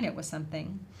 or line it with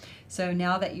something. So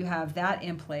now that you have that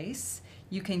in place,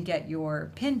 you can get your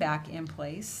pin back in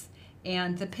place.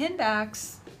 And the pin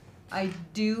backs, I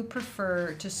do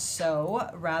prefer to sew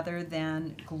rather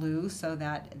than glue so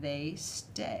that they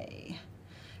stay.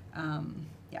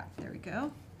 Yeah, there we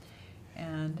go.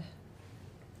 And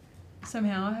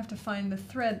somehow I have to find the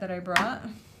thread that I brought.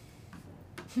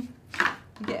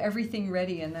 Get everything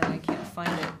ready, and then I can't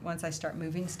find it once I start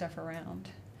moving stuff around.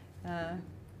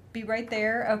 Be right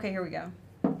there. Okay, here we go.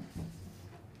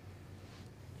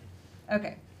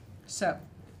 Okay, so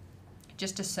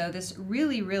just to sew this,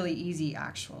 really, really easy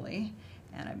actually.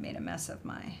 And I've made a mess of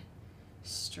my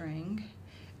string.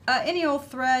 Any old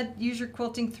thread, use your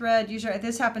quilting thread.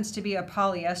 This happens to be a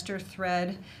polyester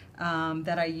thread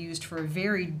that I used for a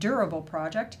very durable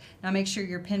project. Now make sure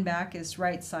your pin back is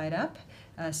right side up.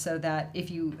 So that if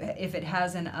it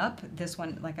has an up, this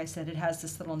one, like I said, it has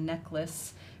this little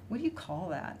necklace. What do you call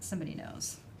that? Somebody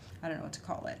knows. I don't know what to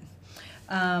call it.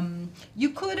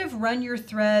 You could have run your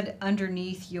thread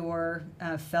underneath your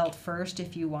felt first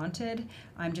if you wanted.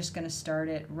 I'm just going to start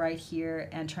it right here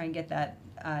and try and get that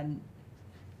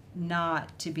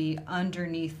knot to be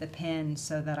underneath the pin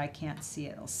so that I can't see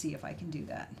it. I'll see if I can do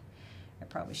that. I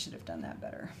probably should have done that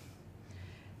better.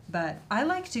 But I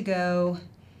like to go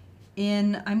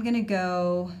in, I'm going to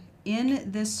go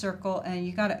in this circle, and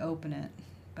you got to open it,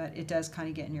 but it does kind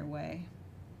of get in your way.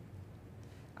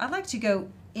 I like to go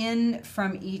in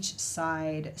from each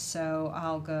side, so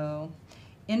I'll go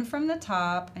in from the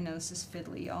top. I know this is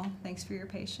fiddly, y'all. Thanks for your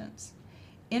patience.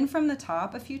 In from the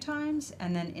top a few times,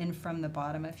 and then in from the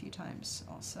bottom a few times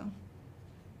also.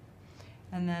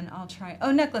 And then I'll try,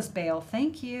 oh, necklace bail,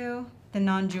 thank you. The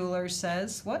non-jeweler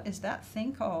says, what is that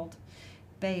thing called?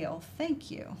 Bail, thank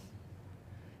you.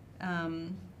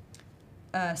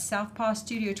 Southpaw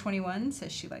Studio 21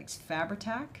 says she likes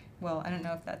Fabri-Tac. Well, I don't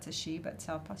know if that's a she, but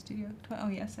Southpaw Studio 20, oh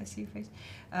yes, I see your face.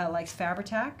 Likes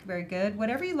Fabri-Tac, very good.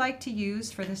 Whatever you like to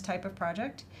use for this type of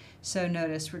project. So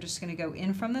notice we're just going to go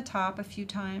in from the top a few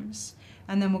times,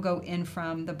 and then we'll go in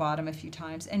from the bottom a few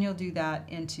times, and you'll do that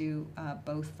into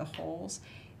both the holes.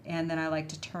 And then I like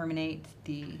to terminate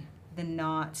the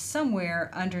knot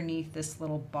somewhere underneath this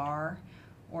little bar,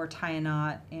 or tie a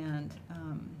knot and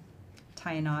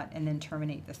then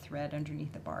terminate the thread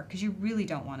underneath the bar, because you really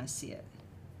don't want to see it.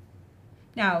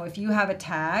 Now, if you have a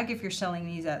tag, if you're selling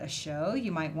these at a show,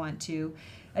 you might want to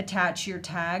attach your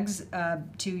tags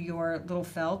to your little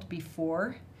felt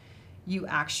before you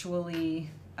actually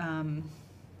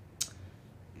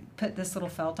put this little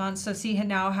felt on. So see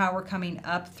now how we're coming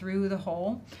up through the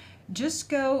hole? Just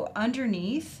go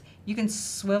underneath. You can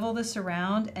swivel this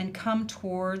around and come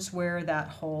towards where that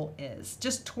hole is,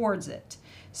 just towards it,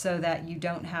 so that you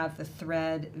don't have the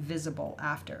thread visible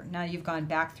after. Now you've gone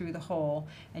back through the hole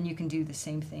and you can do the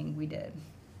same thing we did.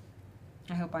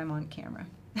 I hope I'm on camera.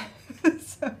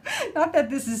 So, not that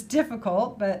this is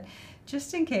difficult, but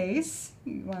just in case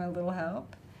you want a little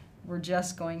help, we're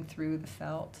just going through the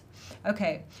felt.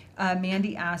 Okay,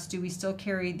 Mandy asked, do we still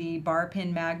carry the bar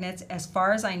pin magnets? As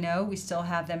far as I know, we still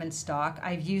have them in stock.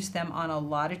 I've used them on a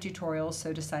lot of tutorials,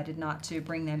 so decided not to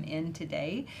bring them in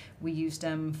today. We used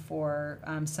them for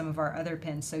some of our other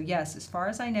pins. So yes, as far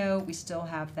as I know, we still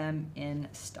have them in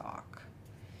stock,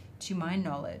 to my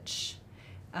knowledge.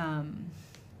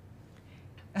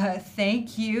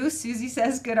 Thank you. Susie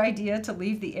says, good idea to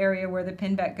leave the area where the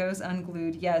pin back goes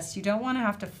unglued. Yes, you don't want to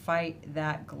have to fight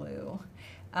that glue.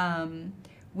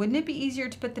 Wouldn't it be easier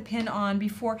to put the pin on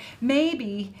before?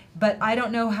 Maybe, but I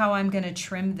don't know how I'm going to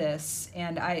trim this.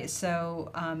 And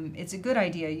so it's a good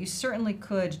idea. You certainly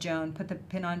could, Joan, put the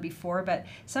pin on before, but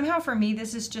somehow for me,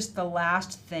 this is just the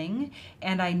last thing.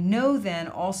 And I know then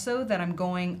also that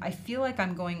I feel like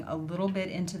I'm going a little bit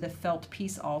into the felt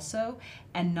piece also,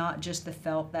 and not just the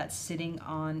felt that's sitting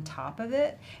on top of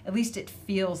it. At least it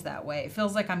feels that way. It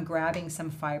feels like I'm grabbing some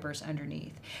fibers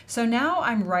underneath. So now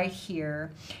I'm right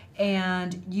here,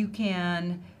 and you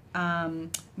can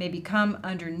maybe come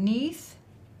underneath.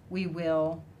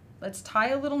 Let's tie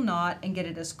a little knot and get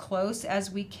it as close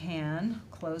as we can.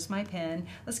 Close my pin.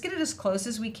 Let's get it as close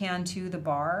as we can to the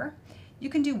bar. You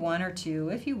can do 1 or 2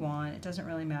 if you want, it doesn't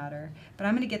really matter. But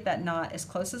I'm gonna get that knot as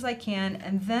close as I can,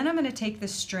 and then I'm gonna take the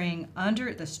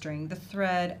the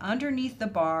thread underneath the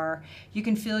bar. You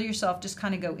can feel yourself just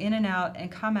kind of go in and out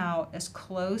and come out as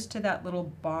close to that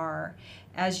little bar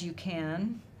as you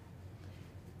can.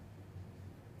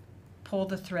 Pull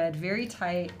the thread very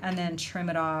tight and then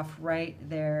trim it off right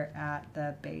there at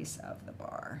the base of the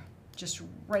bar. Just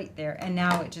right there, and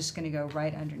now it's just gonna go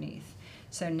right underneath.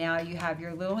 So now you have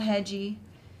your little hedgie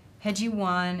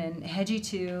 1 and hedgie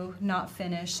 2, not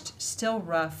finished, still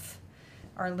rough.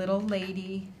 Our little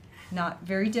lady, not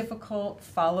very difficult.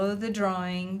 Follow the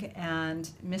drawing and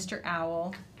Mr.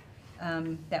 Owl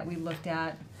that we looked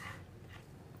at.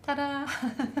 Ta-da!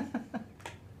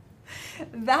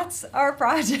 That's our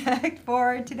project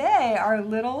for today, our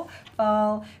little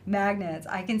fall magnets.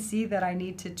 I can see that I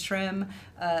need to trim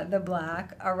the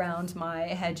black around my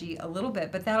hedgie a little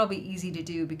bit, but that'll be easy to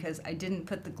do because I didn't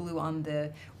put the glue on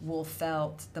the wool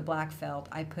felt, the black felt.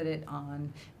 I put it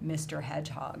on Mr.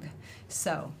 Hedgehog.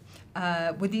 So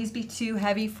would these be too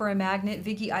heavy for a magnet,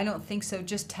 Vicki? I don't think so.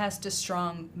 Just test a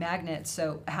strong magnet.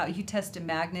 So how you test a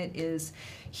magnet is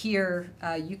here,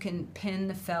 you can pin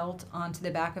the felt onto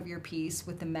the back of your piece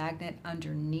with the magnet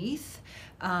underneath.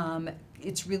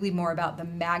 It's really more about the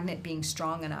magnet being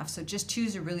strong enough. So just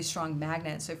choose a really strong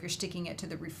magnet. So if you're sticking it to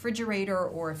the refrigerator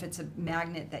or if it's a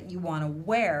magnet that you want to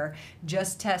wear,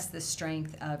 just test the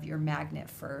strength of your magnet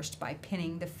first by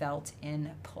pinning the felt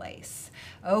in place.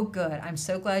 Oh, good. I'm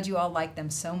so glad you all like them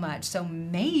so much. So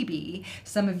maybe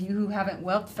some of you who haven't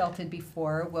welt felted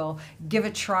before will give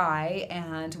a try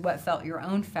and wet felt your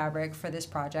own fabric for this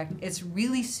project. It's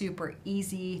really super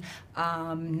easy,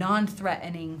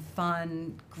 non-threatening,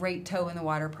 fun, great toe in the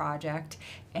water project,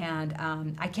 and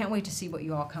I can't wait to see what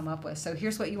you all come up with. So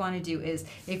here's what you want to do is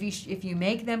if you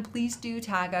make them, please do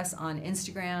tag us on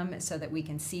Instagram so that we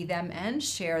can see them and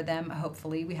share them.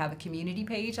 Hopefully we have a community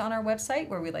page on our website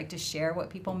where we like to share what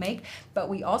people make, but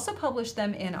we also publish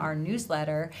them in our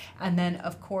newsletter, and then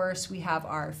of course we have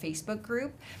our Facebook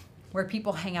group where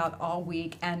people hang out all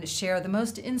week and share the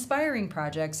most inspiring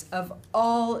projects of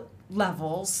all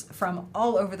levels from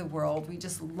all over the world. We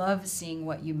just love seeing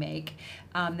what you make.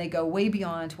 They go way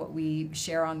beyond what we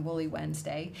share on Woolly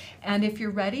Wednesday. And if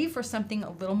you're ready for something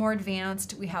a little more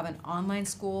advanced, we have an online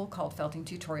school called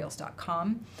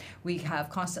feltingtutorials.com. We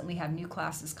constantly have new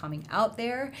classes coming out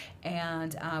there,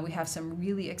 and we have some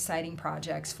really exciting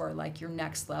projects for like your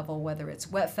next level, whether it's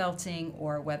wet felting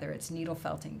or whether it's needle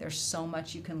felting. There's so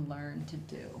much you can learn to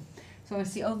do. So I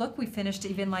see, oh look, we finished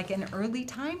even like an early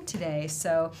time today.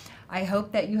 So I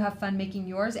hope that you have fun making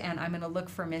yours, and I'm gonna look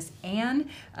for Miss Anne,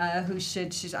 I'm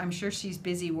sure she's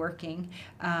busy working.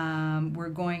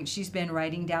 She's been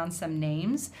writing down some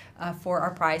names for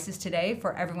our prizes today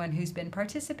for everyone who's been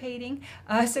participating.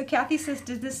 So Kathy says,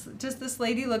 does this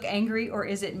lady look angry or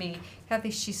is it me?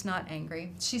 Kathy, she's not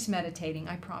angry. She's meditating,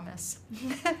 I promise.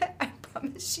 I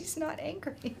promise she's not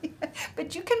angry.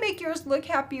 But you can make yours look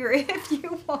happier if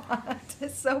you want.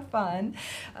 It's so fun.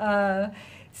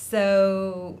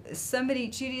 So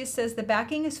Julia says the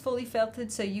backing is fully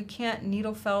felted, so you can't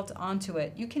needle felt onto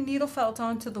it. You can needle felt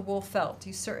onto the wool felt.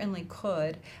 You certainly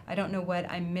could. I don't know what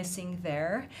I'm missing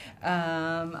there.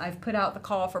 I've put out the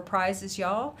call for prizes,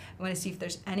 y'all. I want to see if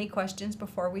there's any questions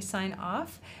before we sign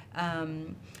off.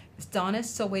 Donna's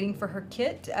still waiting for her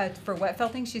kit for wet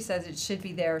felting. She says it should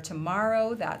be there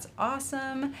tomorrow. That's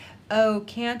awesome. Oh,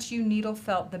 can't you needle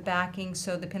felt the backing,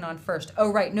 sew the pin on first? Oh,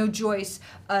 right. No, Joyce.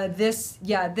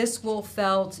 This wool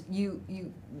felt, you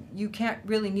can't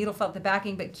really needle felt the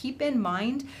backing, but keep in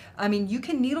mind, I mean, you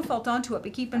can needle felt onto it,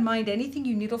 but keep in mind anything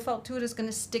you needle felt to it is going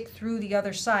to stick through the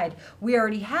other side. We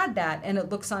already had that, and it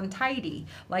looks untidy,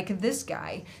 like this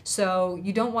guy. So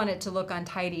you don't want it to look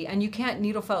untidy, and you can't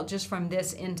needle felt just from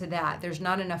this into that. There's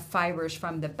not enough fibers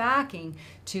from the backing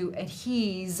to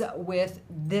adhese with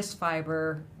this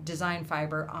fiber, design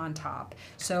fiber on top.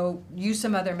 So use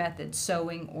some other methods.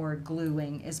 Sewing or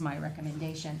gluing is my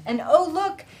recommendation. And oh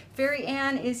look, Fairy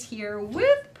Ann is here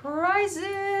with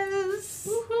prizes.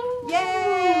 Woohoo!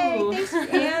 Yay! Thanks,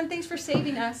 Ann. Thanks for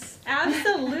saving us.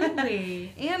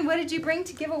 Absolutely. Ann, what did you bring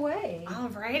to give away?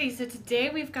 Alrighty, so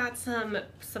today we've got some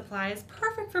supplies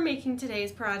perfect for making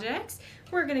today's projects.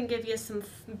 We're going to give you some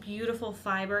beautiful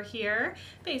fiber here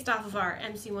based off of our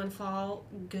MC1 Fall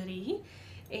goodie.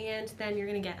 And then you're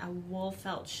going to get a wool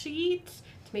felt sheet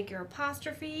to make your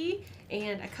apostrophe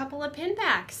and a couple of pin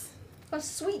backs. A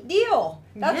sweet deal.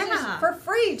 That's just for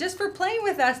free, just for playing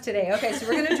with us today. Okay, so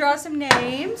we're going to draw some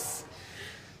names.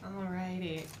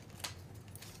 Alrighty.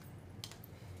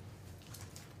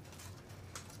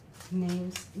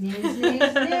 Names.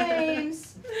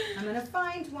 I'm going to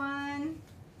find one.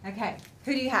 Okay,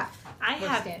 who do you have? I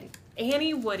have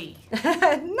Annie Woody.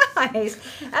 Nice.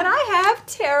 And I have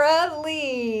Tara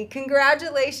Lee.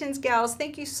 Congratulations, gals.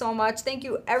 Thank you so much. Thank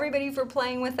you, everybody, for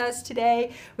playing with us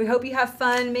today. We hope you have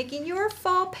fun making your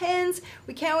fall pins.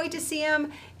 We can't wait to see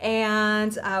them.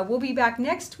 And we'll be back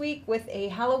next week with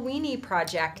a Halloweeny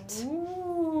project.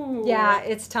 Ooh. Yeah,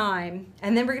 it's time.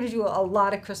 And then we're going to do a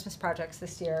lot of Christmas projects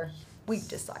this year. We've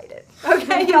decided.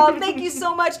 Okay, y'all, thank you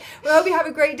so much. We hope you have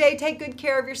a great day. Take good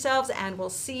care of yourselves, and we'll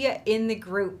see you in the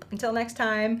group. Until next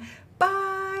time,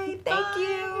 bye. Thank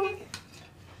you.